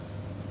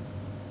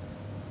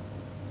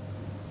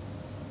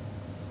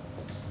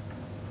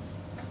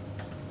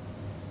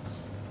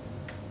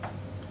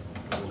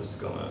 I'm just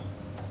gonna,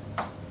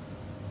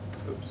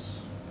 oops.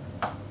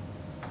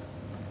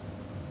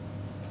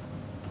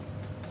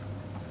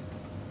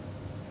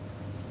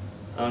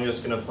 I'm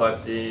just gonna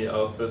pipe the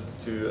output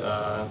to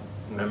a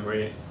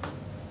memory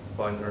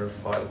binary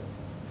file.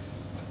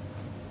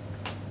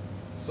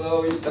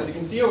 So as you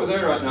can see over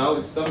there right now,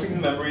 it's dumping the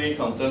memory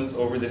contents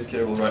over this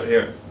cable right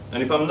here.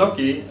 And if I'm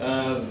lucky,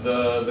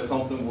 the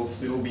content will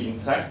still be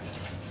intact.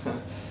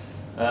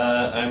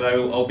 And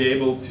I'll be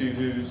able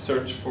to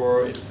search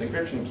for its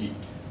encryption key.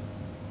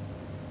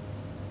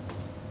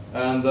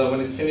 And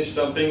when it's finished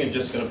dumping, it's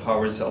just going to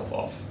power itself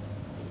off.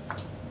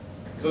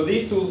 So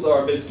these tools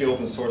are basically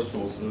open source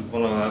tools, the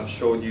one I've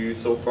showed you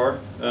so far.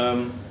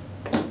 Yeah,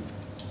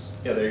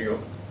 there you go.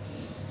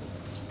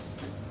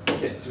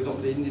 Okay, so we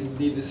don't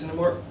need this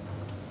anymore.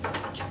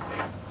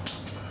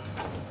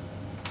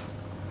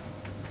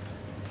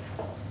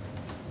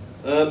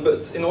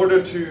 But in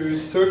order to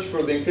search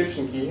for the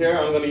encryption key here,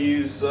 I'm going to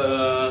use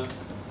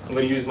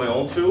my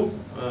own tool,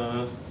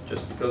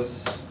 just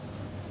because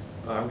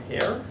I'm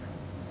here.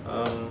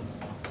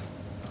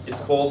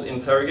 It's called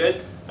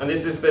Interrogate, and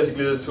this is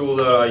basically the tool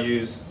that I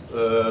used,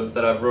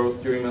 that I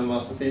wrote during my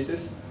master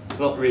thesis. It's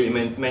not really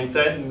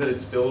maintained, but it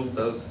still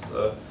does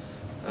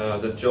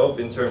the job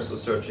in terms of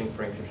searching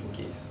for encryption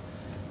keys.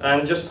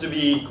 And just to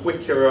be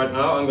quick here right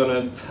now, I'm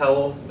going to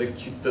tell the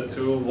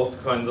tool what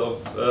kind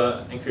of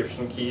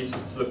encryption keys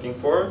it's looking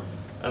for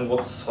and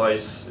what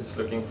size it's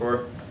looking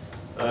for.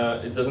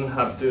 It doesn't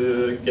have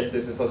to get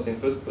this as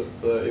input, but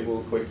it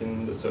will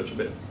quicken the search a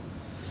bit.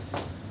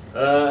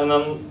 And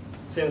then,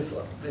 since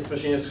this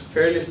machine is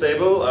fairly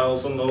stable, I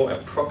also know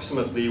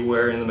approximately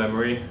where in the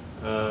memory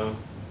the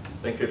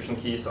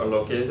encryption keys are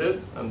located,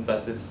 and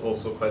that is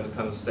also quite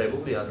kind of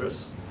stable, the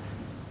address.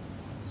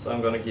 So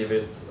I'm going to give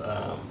it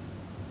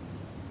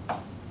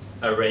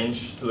a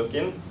range to look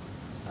in,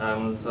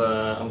 and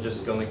I'm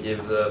just going to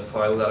give the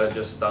file that I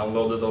just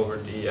downloaded over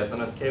the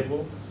Ethernet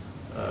cable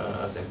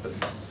as input.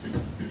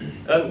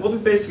 And what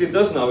it basically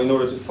does now in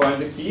order to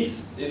find the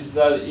keys is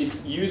that it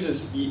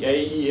uses the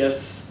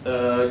AES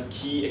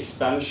key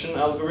expansion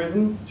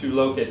algorithm to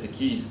locate the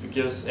keys,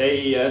 because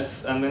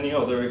AES and many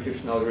other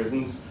encryption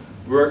algorithms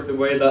work the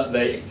way that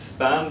they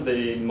expand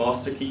the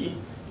master key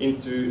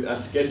into a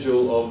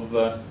schedule of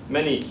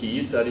many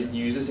keys that it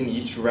uses in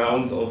each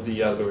round of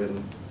the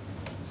algorithm.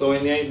 So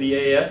in the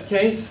AES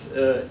case,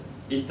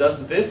 it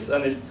does this,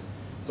 and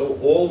so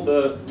all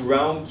the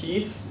round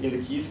keys in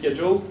the key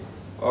schedule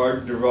are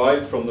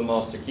derived from the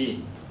master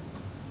key.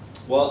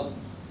 Well,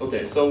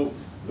 okay, so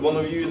the one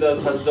of you that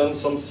has done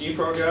some C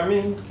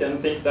programming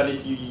can think that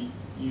if you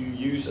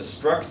use a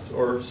struct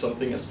or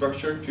something, a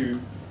structure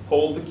to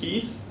hold the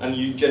keys, and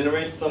you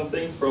generate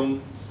something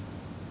from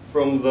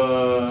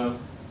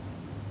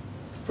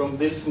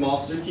this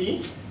master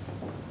key,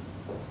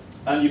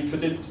 and you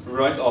put it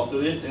right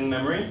after it in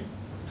memory,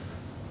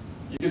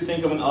 you could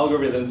think of an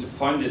algorithm to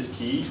find this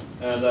key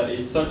that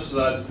is such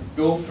that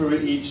go through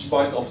each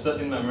byte offset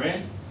in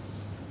memory,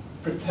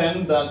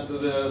 pretend that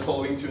the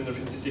following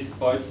 256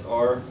 bytes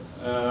are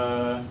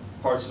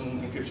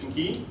Carsten encryption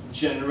key,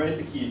 generate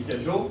the key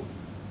schedule,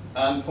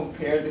 and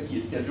compare the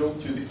key schedule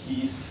to the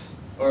keys,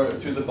 or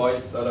to the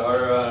bytes that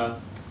are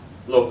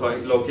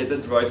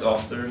located right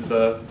after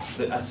the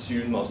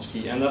assumed master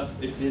key. And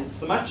if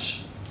it's a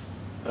match,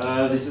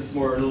 this is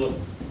more,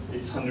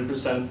 it's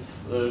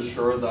 100%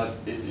 sure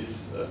that this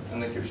is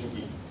an encryption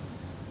key.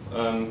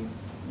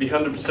 The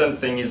 100%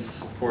 thing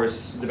is, of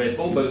course,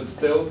 debatable, but it's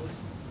still,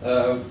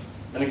 an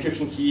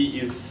encryption key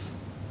is,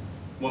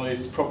 one of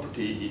its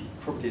properties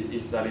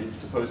is that it's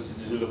supposed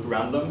to look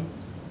random.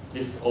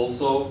 This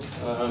also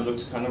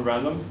looks kind of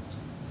random.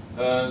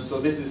 So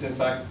this is in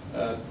fact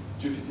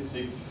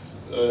 256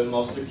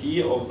 master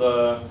key of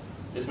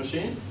this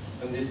machine,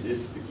 and this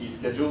is the key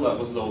schedule that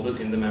was loaded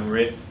in the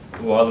memory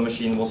while the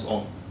machine was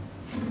on.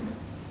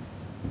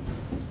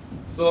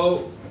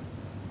 So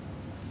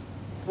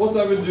what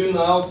I will do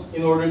now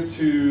in order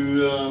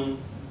to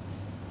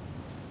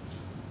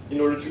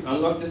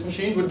unlock this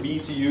machine would be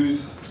to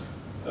use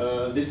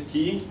this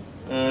key.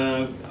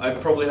 I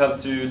probably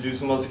have to do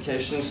some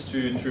modifications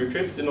to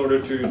TrueCrypt in order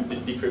to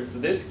decrypt the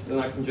disk, and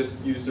I can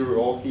just use the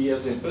raw key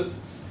as input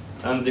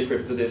and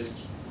decrypt the disk.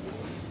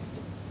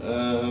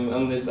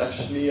 And it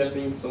actually, I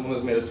think someone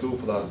has made a tool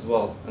for that as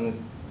well. And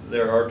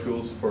there are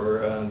tools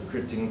for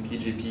decrypting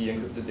PGP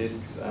encrypted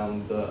disks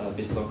and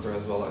BitLocker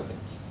as well, I think.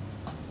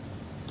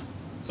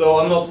 So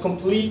I'm not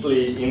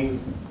completely in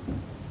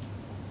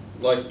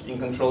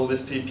control of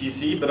this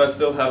PC, but I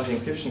still have the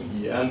encryption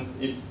key. And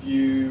if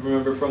you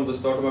remember from the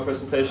start of my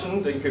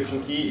presentation, the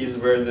encryption key is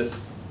where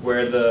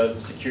the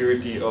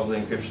security of the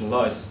encryption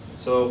lies.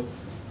 So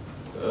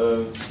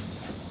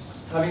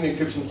having the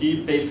encryption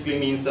key basically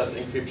means that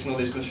the encryption of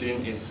this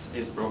machine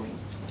is broken.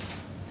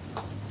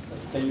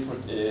 Can you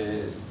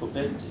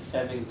forbid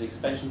having the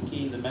expansion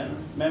key in the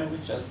memory,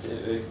 just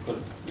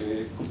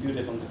compute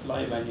it on the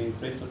fly when you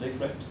encrypt or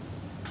decrypt?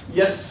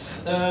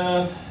 Yes,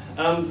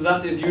 and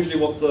that is usually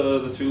what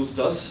the tools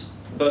does.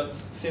 But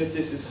since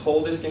this is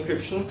whole disk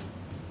encryption,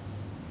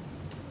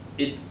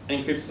 it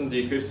encrypts and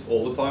decrypts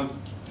all the time.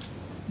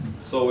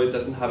 So it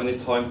doesn't have any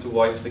time to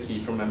wipe the key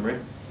from memory.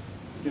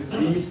 Because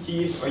these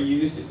keys are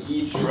used in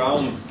each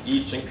round,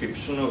 each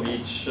encryption of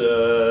each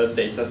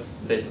data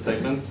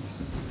segment.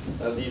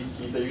 These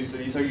keys are used, so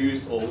these are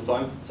used all the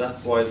time. So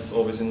that's why it's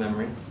always in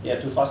memory. Yeah,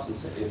 to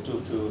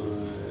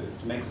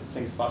make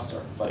things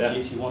faster. But yeah,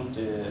 if you want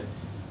to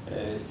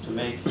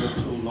make your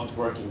tool not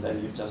working, then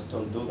you just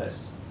don't do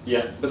this.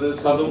 Yeah, but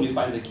there's how can you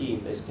find the key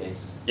in this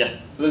case? Yeah,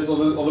 there's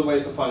other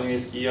ways of finding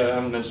this key. I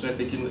haven't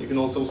mentioned it. You can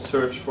also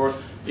search for,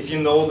 if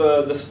you know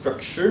the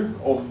structure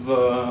of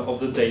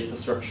the data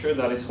structure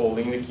that is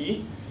holding the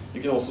key,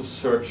 you can also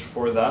search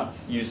for that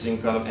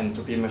using kind of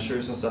entropy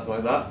measures and stuff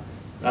like that.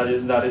 That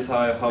is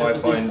how I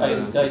find.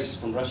 These guys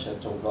from Russia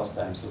told last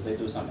time, so they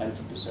do some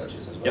entropy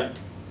searches as well. Yeah.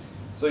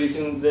 So you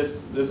can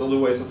there's other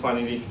ways of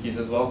finding these keys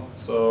as well.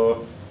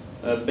 So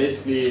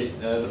basically,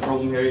 the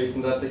problem here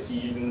isn't that the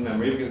key is in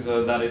memory, because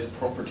that is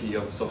property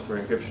of software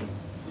encryption.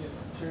 Yeah,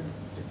 if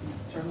you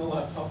turn the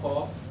laptop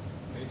off,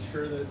 make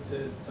sure that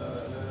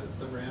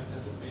the RAM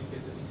hasn't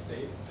maintained any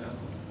state. Other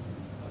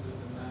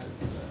than that,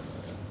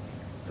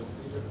 don't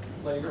leave it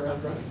laying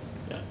around running.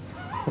 Yeah.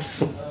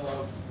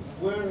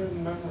 Where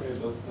in memory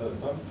does the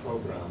dump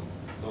program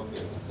log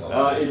in itself?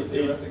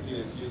 Theoretically,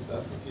 it's used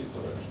that for key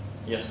storage.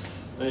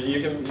 Yes,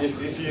 you can.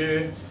 If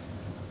you,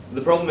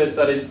 the problem is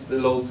that it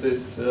loads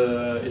this.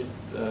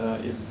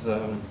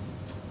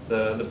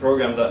 The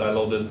program that I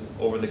loaded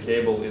over the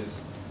cable is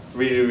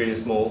really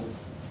small.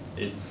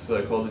 It's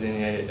coded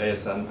in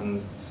ASM,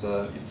 and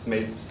it's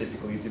made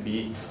specifically to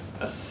be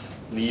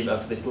leave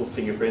as little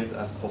fingerprint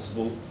as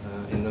possible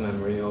in the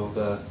memory of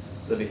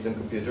the victim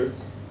computer.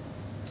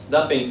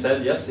 That being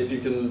said, yes, if you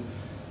can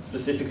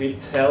specifically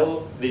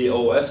tell the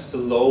OS to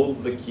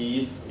load the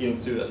keys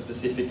into a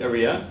specific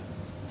area,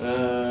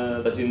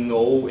 that you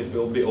know it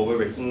will be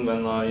overwritten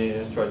when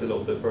I try to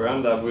load the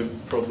program, that would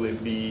probably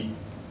be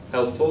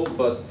helpful,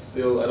 but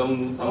still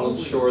I'm not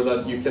sure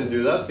that you can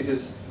do that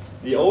because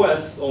the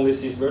OS only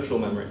sees virtual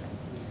memory.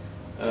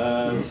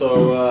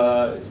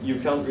 So you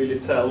can't really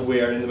tell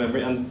where in the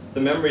memory, and the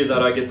memory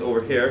that I get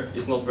over here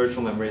is not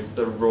virtual memory, it's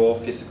the raw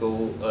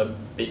physical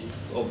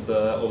bits of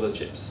the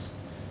chips.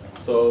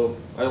 So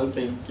I don't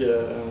think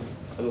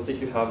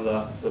you have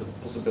that as a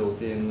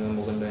possibility in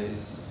modern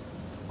days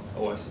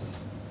OSs.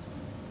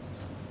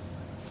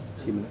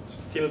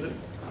 Timothy?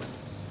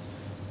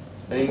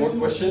 Any more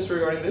questions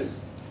regarding this?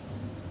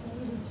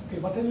 Okay,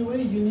 but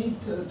anyway, you need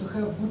to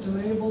have boot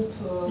enabled,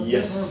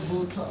 yes.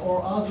 network boot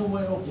or other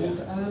way of boot,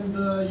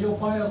 and your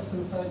BIOS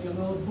inside your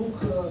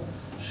notebook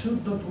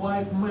should not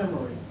wipe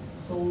memory.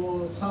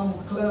 So some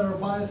clever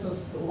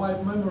BIOSes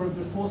wipe memory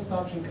before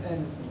starting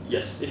anything.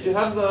 Yes, if you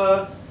have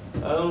the,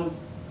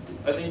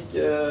 I think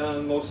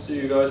most of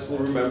you guys will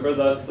remember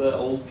that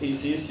old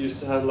PCs used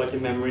to have like a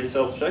memory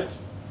self-check.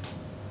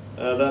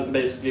 That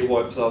basically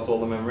wipes out all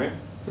the memory.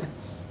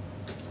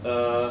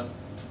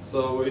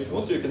 So if you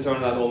want to, you can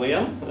turn that on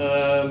again.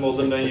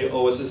 Modern day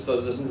OS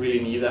doesn't really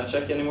need that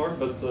check anymore,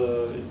 but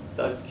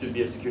that could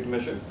be a security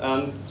measure.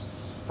 And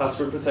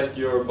password protect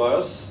your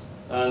BIOS,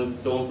 and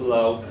don't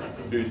allow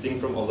booting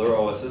from other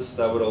OSs.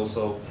 That would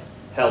also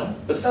help.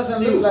 But it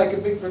doesn't look like a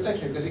big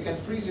protection because you can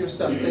freeze your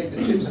stuff, take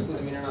the chips and put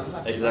them in another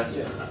laptop. Exactly.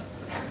 Yes.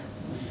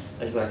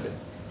 Exactly.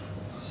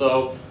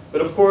 So,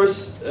 but of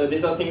course,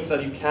 these are things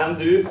that you can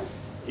do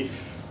if.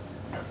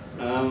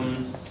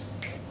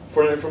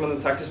 From an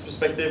attacker's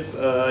perspective,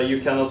 you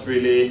cannot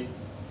really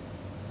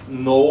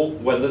know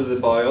whether the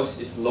BIOS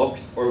is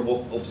locked or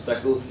what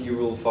obstacles you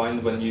will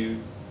find when you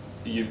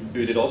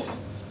boot it off.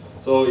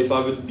 So if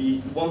I would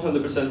be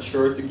 100%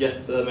 sure to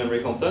get the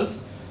memory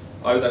contents,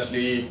 I would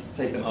actually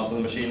take them out of the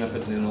machine and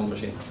put them in another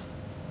machine.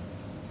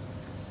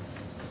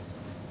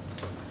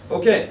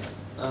 Okay.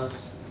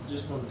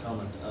 Just one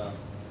comment. A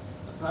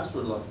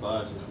password locked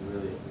BIOS isn't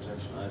really a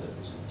protection either,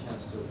 because it can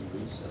still be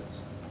reset.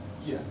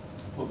 Yeah,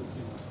 pull the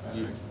seamless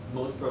You battery.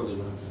 most probably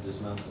will have to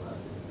dismantle that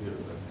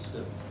computer, but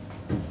still.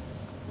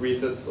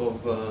 Resets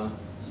of.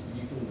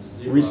 You can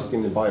zero Resetting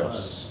out the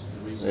BIOS.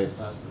 Reset Yes. the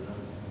password.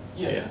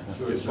 Yeah.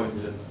 Sure, Good it's point.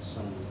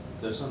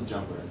 there's some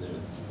jumper in there.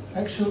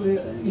 Actually,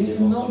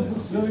 in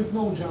notebooks there is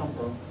no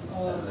jumper.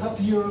 Half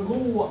a year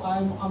ago,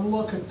 I'm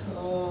unlocked,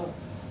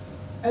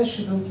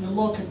 accidentally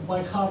locked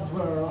by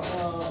hardware,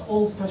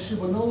 old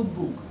Toshiba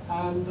notebook,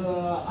 and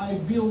I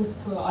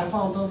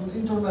found an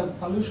internet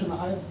solution.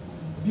 I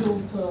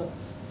built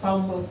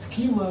some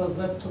schema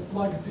that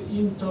plugged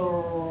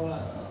into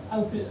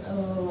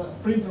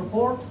printer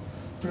port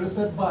to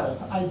reset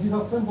BIOS. I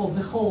disassembled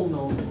the whole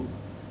notebook.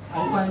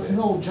 I find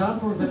no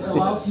jumper that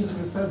allows me to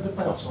reset the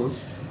password.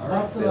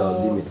 But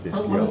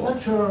the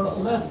manufacturer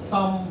left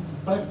some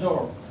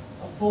backdoor.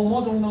 For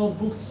modern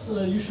notebooks,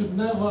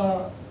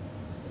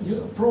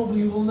 you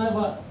probably will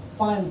never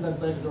find that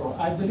backdoor.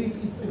 I believe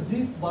it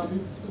exists, but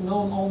it's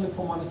known only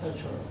for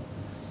manufacturer.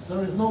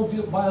 There is no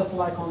BIOS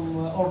like on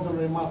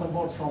ordinary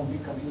motherboards from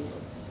big computer.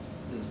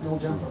 No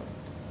jumper.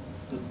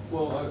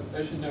 Well,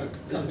 I should note,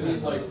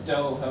 companies like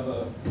Dell have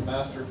a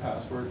master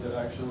password that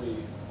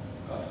actually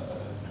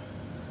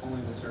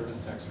only the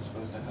service techs are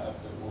supposed to have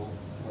that will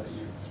let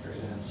you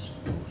straight in.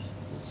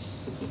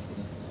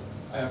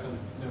 I happen to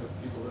know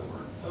people that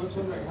work. I was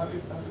wondering, have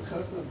you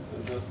tested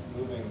just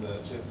moving the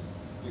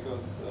chips?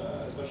 Because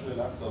especially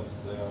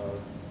laptops, they are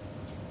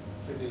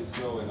pretty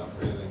slow in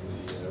upgrading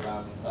the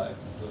RAM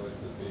types, so it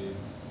would be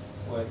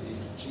quite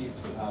cheap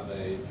to have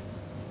a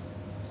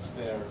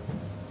spare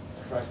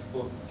cracked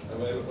book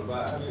available.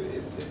 But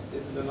is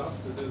it enough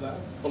to do that?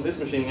 On this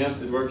machine,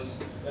 yes, it works.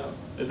 Yeah.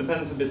 It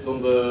depends a bit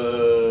on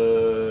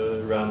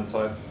the RAM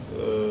type.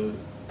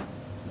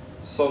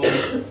 Some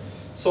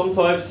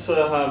types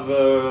have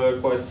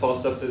quite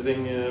fast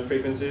updating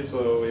frequency,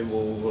 so it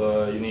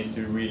will you need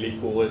to really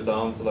cool it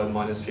down to like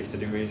 -50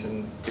 degrees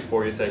and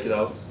before you take it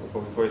out,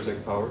 or before you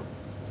take power.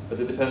 But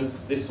it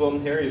depends. This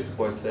one here is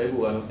quite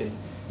stable. I don't think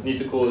you need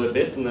to cool it a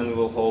bit, and then it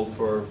will hold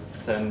for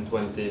 10,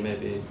 20,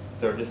 maybe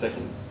 30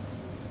 seconds.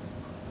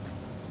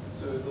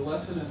 So the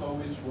lesson is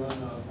always run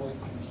like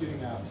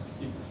computing apps to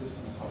keep the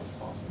system as hot as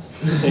possible.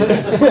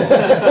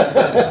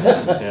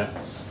 Yeah.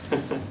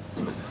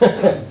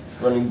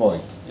 Running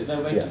Boeing. Is there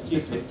a way Yeah. to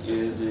keep to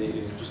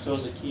store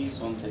the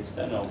keys on the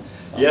external?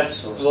 Yes,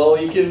 source? well,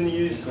 you can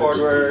use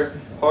hardware.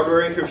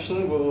 Hardware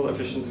encryption will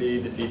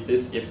efficiently defeat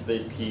this if the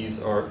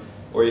keys are,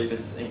 or if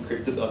it's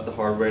encrypted at the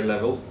hardware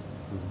level.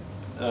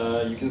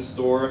 You can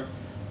store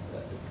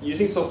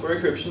using software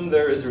encryption,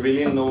 there is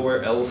really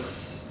nowhere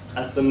else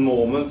at the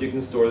moment you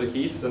can store the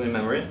keys than in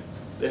memory.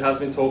 There has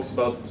been talks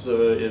about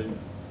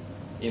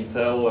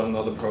Intel and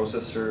other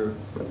processor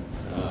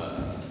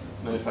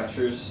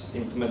manufacturers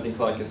implementing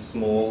like a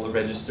small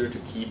register to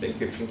keep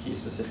encryption keys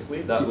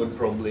specifically. That would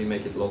probably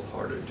make it a lot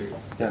harder to.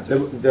 Yeah,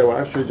 they were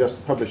actually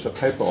just published a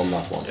paper on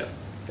that one. Yeah.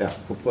 Yeah,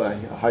 for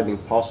hiding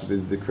possibly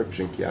the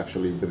decryption key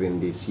actually within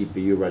the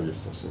CPU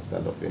registers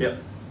instead of in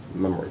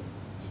memory.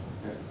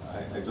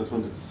 I just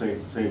wanted to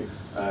say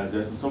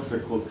there's a software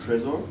called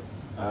Trezor.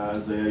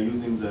 They are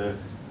using the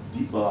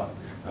debug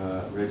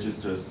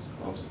registers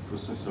of the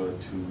processor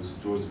to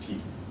store the key.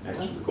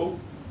 Actually, cool.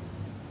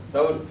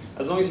 That would,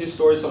 as long as you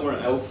store it somewhere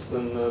else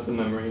than the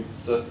memory.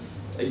 It's,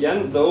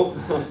 again, though,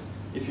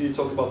 if you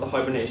talk about the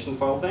hibernation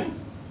file thing,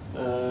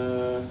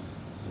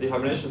 the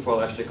hibernation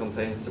file actually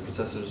contains the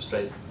processor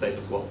state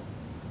as well,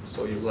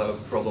 so you'll have a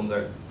problem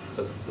there.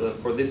 But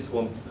for this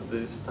one,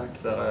 this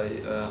attack that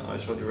I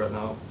showed you right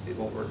now, it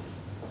won't work,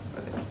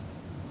 I think.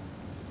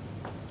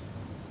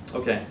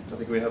 Okay, I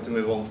think we have to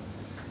move on.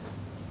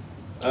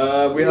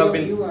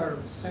 You are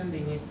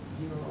sending it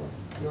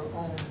your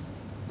own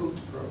boot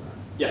program.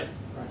 Yeah.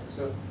 Right.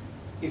 So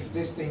if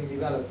this thing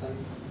developed and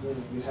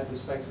you had the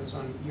specs and so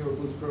on, your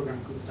boot program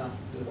could dump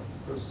the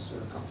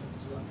processor content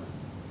as well.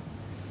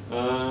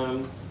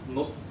 Right?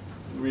 Not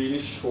really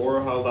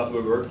sure how that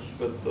would work,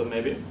 but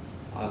maybe.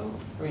 I don't know.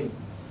 I mean,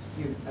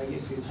 I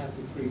guess you'd have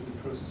to freeze the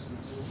processor.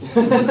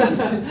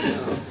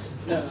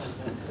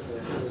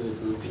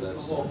 The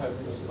whole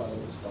Hibernate file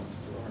was dumped to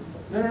the hard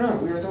drive. No.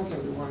 We are talking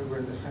about the one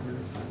where the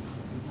Hibernate file is.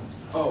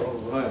 Oh,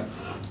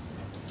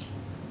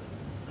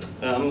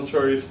 yeah. I'm not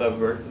sure if that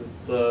worked.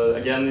 But,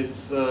 again,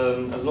 it's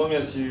as long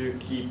as you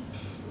keep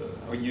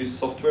or use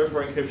software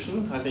for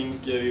encryption, I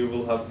think you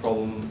will have a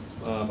problem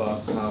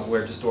about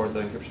where to store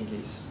the encryption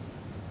keys.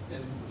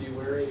 And be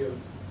wary of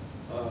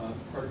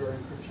hardware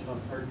encryption on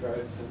hard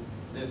drives. And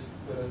NIST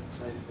put a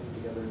nice thing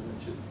together,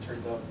 which it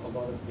turns out a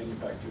lot of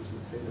manufacturers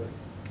that say they're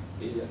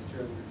AES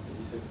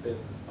 256-bit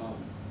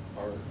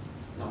are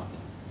not.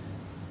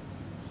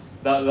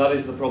 That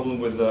is the problem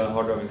with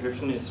hard drive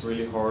encryption. It's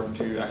really hard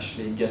to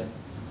actually get,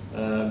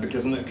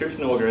 because an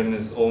encryption algorithm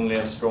is only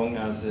as strong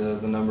as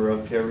the number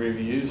of peer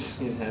reviews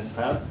it has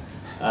had,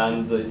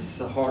 and it's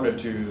harder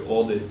to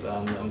audit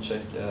and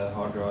check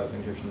hard drive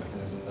encryption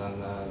mechanism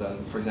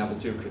than for example,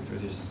 2Crypt,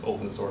 which is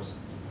open source.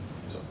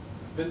 So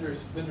vendors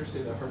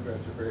say that hard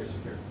drives are very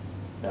secure.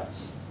 Yeah.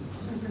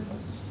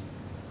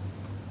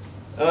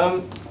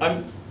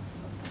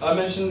 I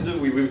mentioned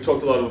we've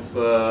talked a lot of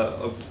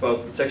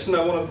about protection.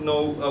 I want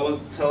to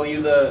tell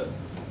you the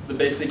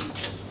basic.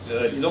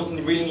 You don't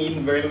really need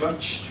very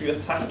much to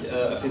attack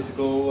a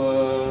physical,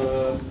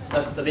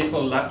 at least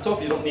on a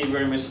laptop. You don't need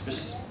very much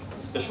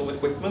special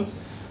equipment.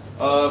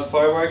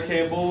 Firewire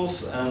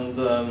cables and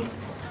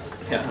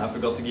yeah, I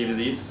forgot to give you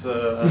these. And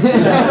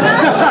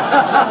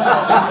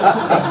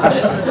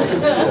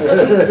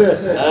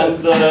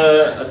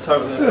a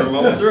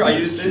thermometer. I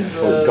use this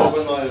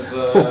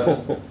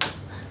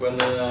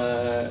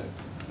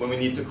when we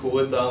need to cool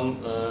it down.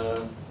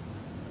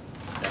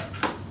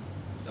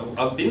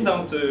 I've been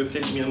down to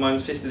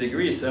minus 50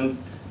 degrees, and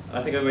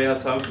I think I may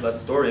have time for that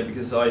story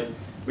because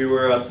we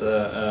were at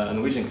a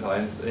Norwegian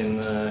client in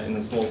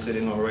a small city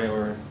in Norway,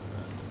 or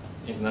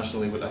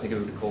internationally, I think it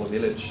would be called a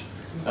village.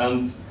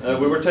 And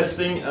we were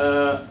testing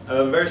a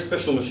very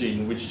special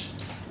machine, which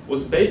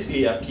was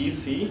basically a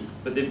PC,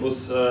 but it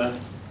was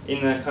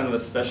in a kind of a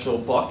special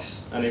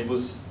box, and it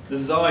was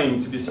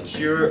designed to be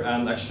secure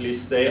and actually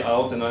stay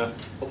out in a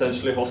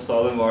potentially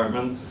hostile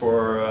environment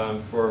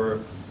for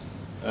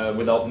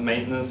without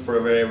maintenance for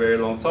a very, very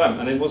long time.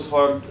 And it was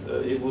hard.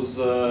 It was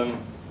a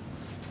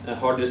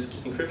hard disk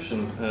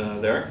encryption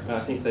there. I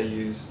think they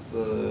used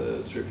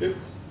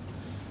TrueCrypt,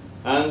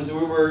 and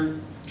we were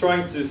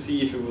trying to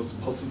see if it was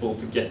possible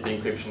to get the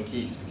encryption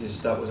keys, because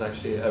that was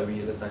actually a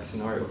real attack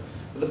scenario.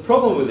 But the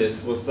problem with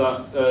this was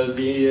that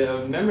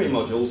the memory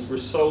modules were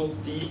so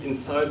deep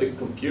inside the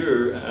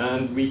computer,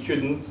 and we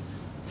couldn't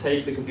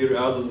take the computer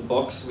out of the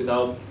box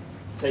without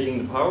taking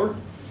the power.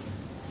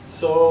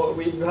 So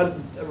we had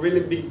a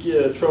really big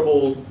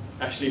trouble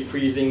actually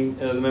freezing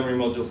the memory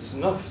modules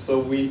enough. So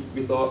we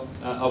thought,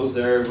 I was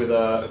there with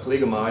a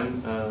colleague of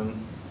mine,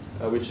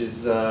 which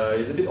is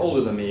a bit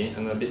older than me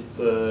and a bit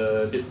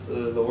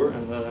lower,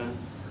 and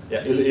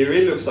yeah, he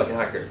really looks like a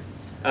hacker.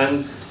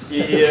 And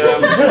he,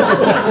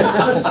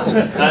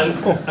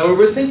 and we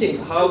were thinking,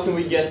 how can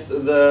we get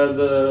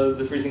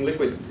the freezing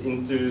liquid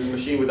into the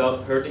machine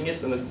without hurting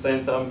it, and at the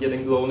same time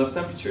getting low enough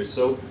temperatures?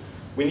 So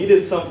we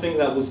needed something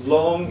that was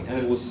long, and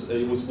it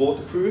was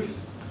waterproof,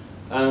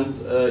 and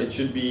it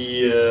should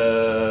be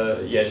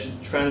it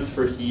should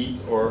transfer heat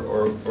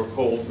or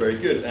cold very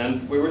good.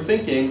 And we were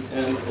thinking,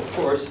 and of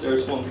course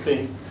there's one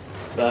thing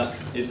that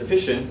is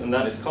efficient, and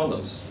that is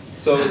condoms.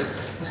 So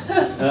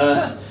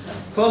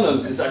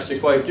condoms is actually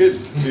quite good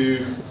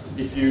to,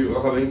 if you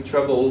are having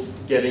trouble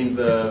getting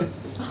the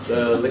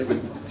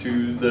liquid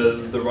to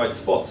the right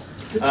spot.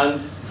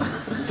 And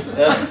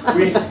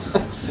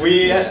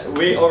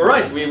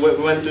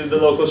went to the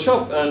local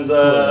shop and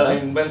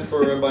went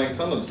for buying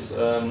condoms.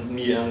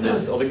 Me and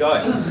this other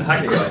guy,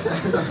 hacker guy.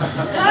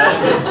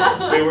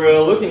 And we were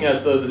looking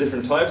at the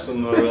different types,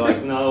 and we were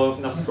like, no,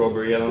 not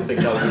strawberry. I don't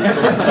think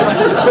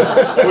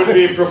that would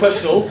be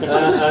professional.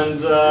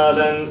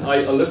 Then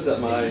I looked at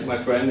my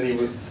friend, and he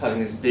was having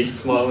this big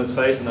smile on his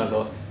face, and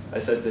I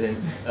said to him,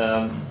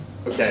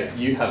 okay,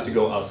 you have to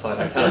go outside.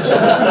 I can't.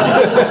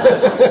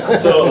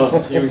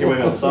 So he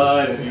went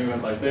outside, and he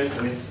went like this,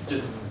 and he's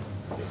just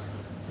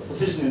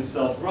positioned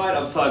himself right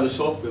outside the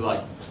shop with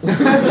like the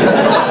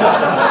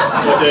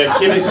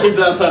kid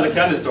outside the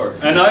candy store.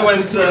 And I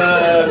went to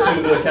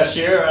the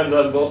cashier and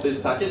bought this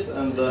packet,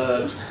 and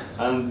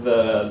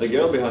the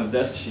girl behind the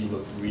desk, she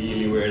looked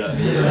really weird at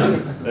me.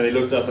 And then he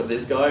looked up at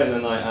this guy, and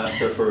then I asked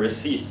her for a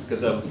receipt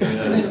because I was going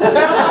to.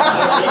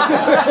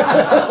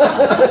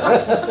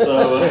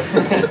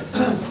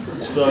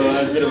 So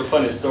it's a bit of a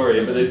funny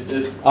story, but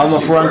I'm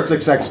a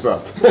forensics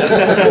expert.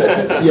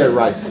 Yeah,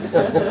 right.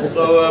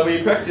 So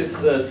we practice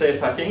safe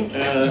hacking,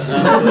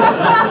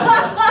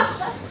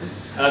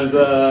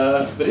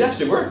 but it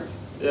actually worked.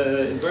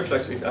 It works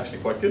actually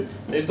quite good.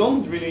 They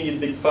don't really need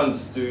big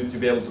funds to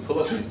be able to pull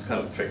off these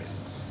kind of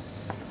tricks.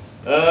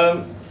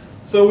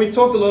 So we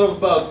talked a lot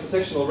about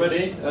protection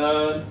already.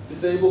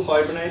 Disable,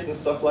 hibernate, and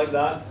stuff like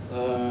that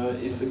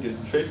is a good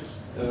trick.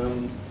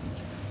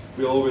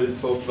 We already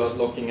talked about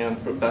locking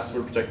and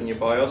password protecting your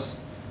BIOS.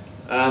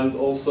 And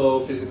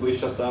also physically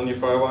shut down your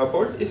firewire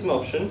ports is an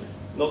option.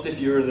 Not if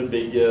you're in a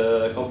big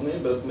company,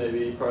 but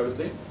maybe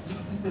privately.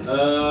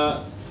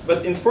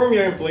 But inform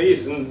your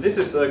employees, and this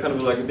is kind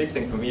of like a big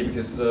thing for me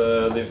because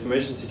the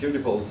information security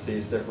policy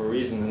is there for a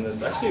reason, and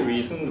there's actually a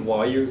reason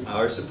why you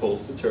are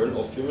supposed to turn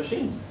off your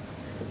machine.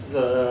 It's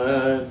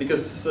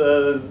because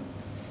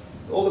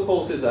all the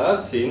policies that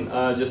I've seen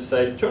just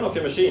say turn off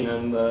your machine,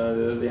 and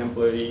the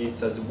employee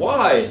says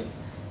why,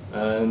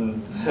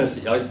 and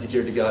the IT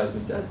security guys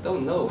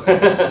don't know.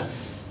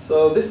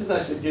 So this is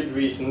actually a good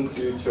reason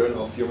to turn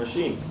off your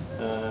machine.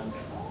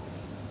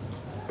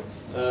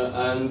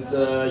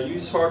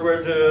 Use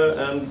hardware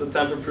and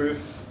tamper-proof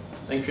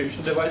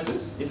encryption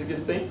devices is a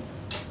good thing.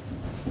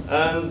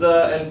 And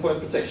endpoint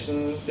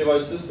protection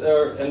devices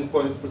or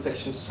endpoint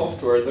protection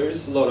software. There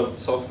is a lot of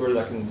software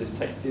that can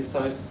detect these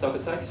type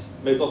attacks.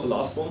 Maybe not the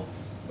last one,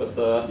 but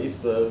at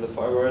least the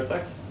firewire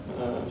attack.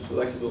 So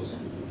that could also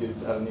be good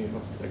to have new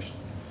protection.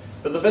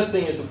 But the best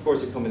thing is, of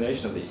course, a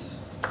combination of these,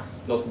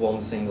 not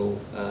one single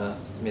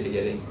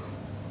mitigating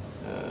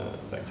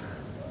factor.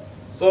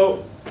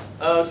 So,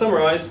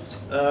 summarized,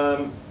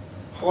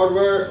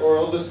 hardware or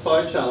other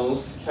side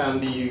channels can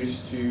be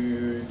used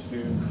to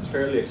do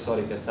fairly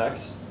exotic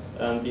attacks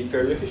and be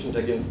fairly efficient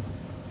against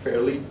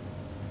fairly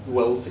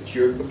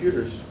well-secured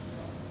computers.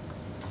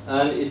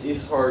 And it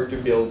is hard to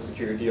build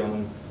security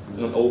on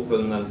an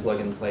open and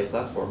plug-and-play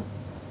platform.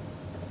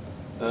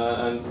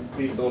 And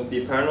please don't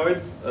be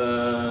paranoid.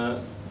 I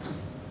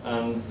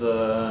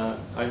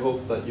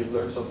hope that you've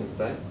learned something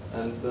today.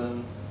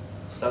 And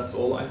that's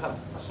all I have.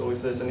 So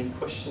if there's any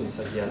questions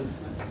at the end.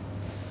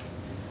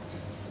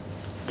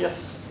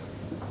 Yes?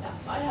 Yeah,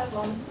 I have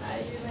one.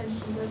 You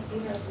mentioned that we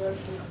have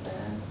worked with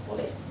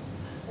police.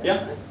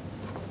 Yeah.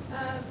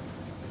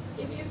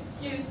 If you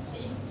use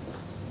these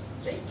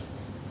tricks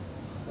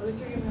for the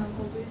criminal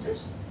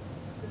computers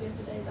to get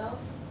the data out,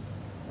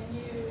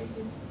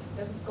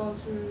 does it go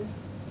through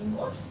in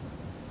court?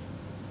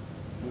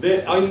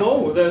 I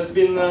know there's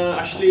been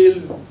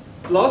actually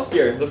last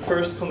year the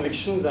first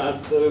conviction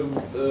that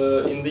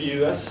in the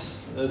US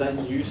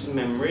that used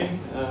memory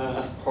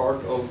as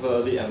part of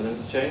the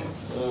evidence chain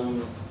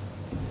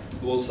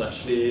was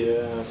actually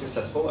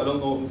successful. I don't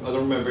know. I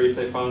don't remember if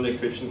they found the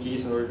encryption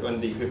keys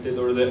and decrypted,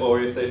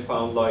 or if they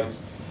found like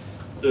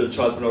the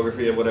child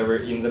pornography or whatever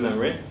in the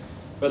memory.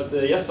 But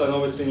yes, I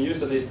know it's been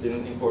used at least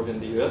in court in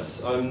the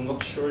US. I'm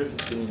not sure if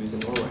it's been used in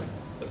Norway.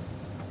 But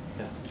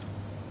yeah.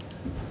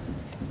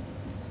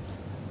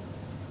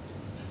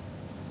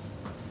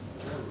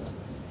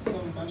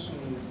 Some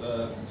mentioned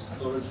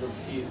storage of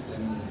keys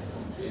in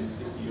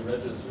CPU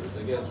registers.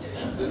 I guess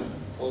this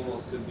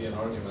almost could be an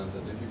argument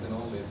that if you can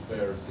only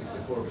spare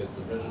 64 bits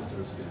of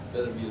registers, you'd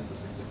better use a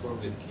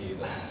 64-bit key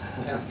that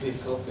can't be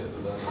copied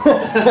than a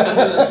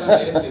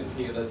 28-bit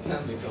key that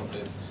can be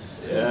copied.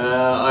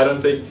 Yeah,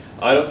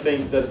 I don't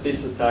think that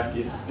this attack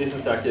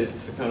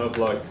is kind of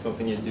like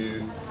something you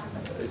do.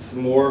 It's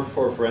more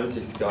for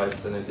forensics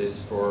guys than it is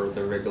for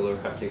the regular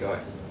hacker guy.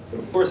 But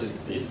of course,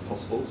 it's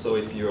possible. So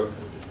if you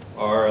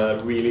are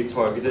really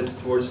targeted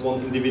towards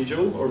one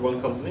individual or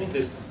one company,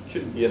 this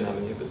could be an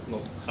avenue. But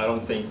no, I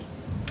don't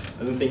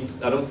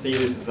see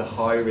this as a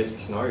high-risk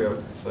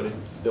scenario, but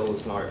it's still a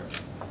scenario.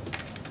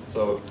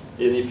 So,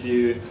 and if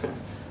you,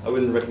 I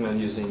wouldn't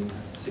recommend using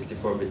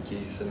 64-bit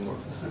keys anymore.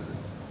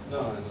 No,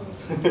 I know.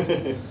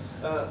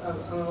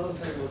 Another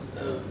thing was,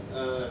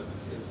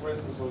 for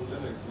instance, on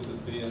Linux, would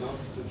it be enough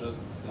to just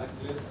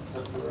blacklist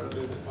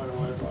temporarily the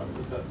firewire bar?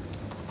 Because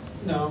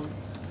that's no.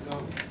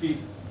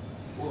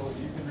 Well,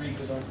 you can read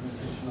the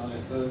documentation on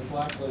it. The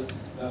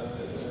blacklist,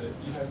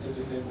 you have to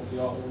disable the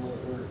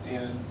autoloader,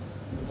 and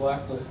the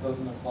blacklist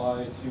doesn't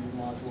apply to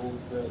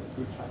modules that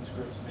boot-time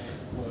scripts may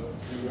load,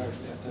 so you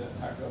actually have to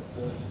hack up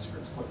the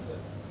scripts quite a bit,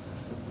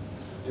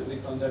 at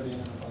least on Debian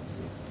and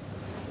Ubuntu.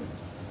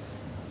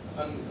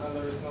 And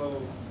there is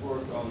no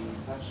work on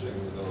patching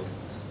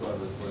those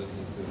drivers, for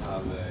instance, to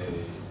have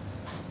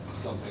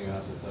something you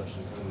have to touch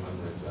in kernel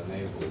memory to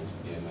enable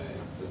EMA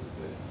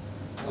explicitly.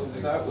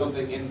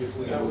 Something in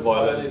between. That would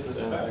violate the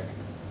spec.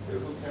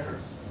 Who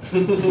cares?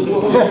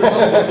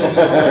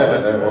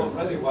 You're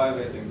already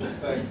violating the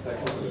spec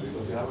technically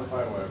because you have a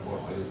firewire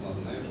port but it's not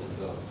enabled.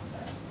 So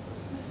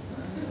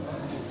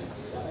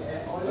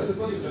I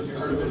suppose you just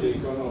heard of the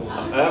kernel. I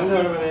haven't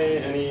heard of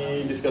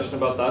any discussion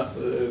about that.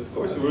 Of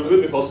course, it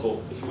would be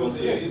possible. Because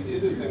the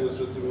easiest thing was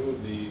just to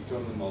move the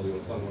kernel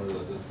module somewhere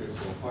that the scripts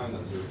won't find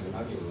them, so you can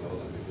manually load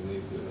them if you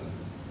need to.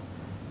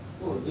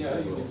 Well, yeah,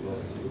 you can do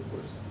that too, of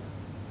course.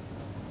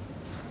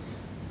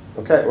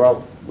 Okay,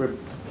 well, we're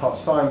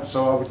past time,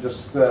 so I would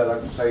just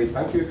like to say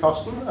thank you,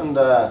 Carsten, and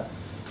I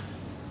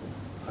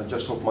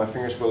just hope my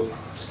fingers will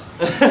stop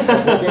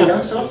working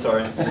now, so. I'm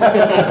sorry.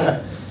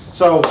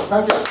 So,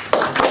 thank you.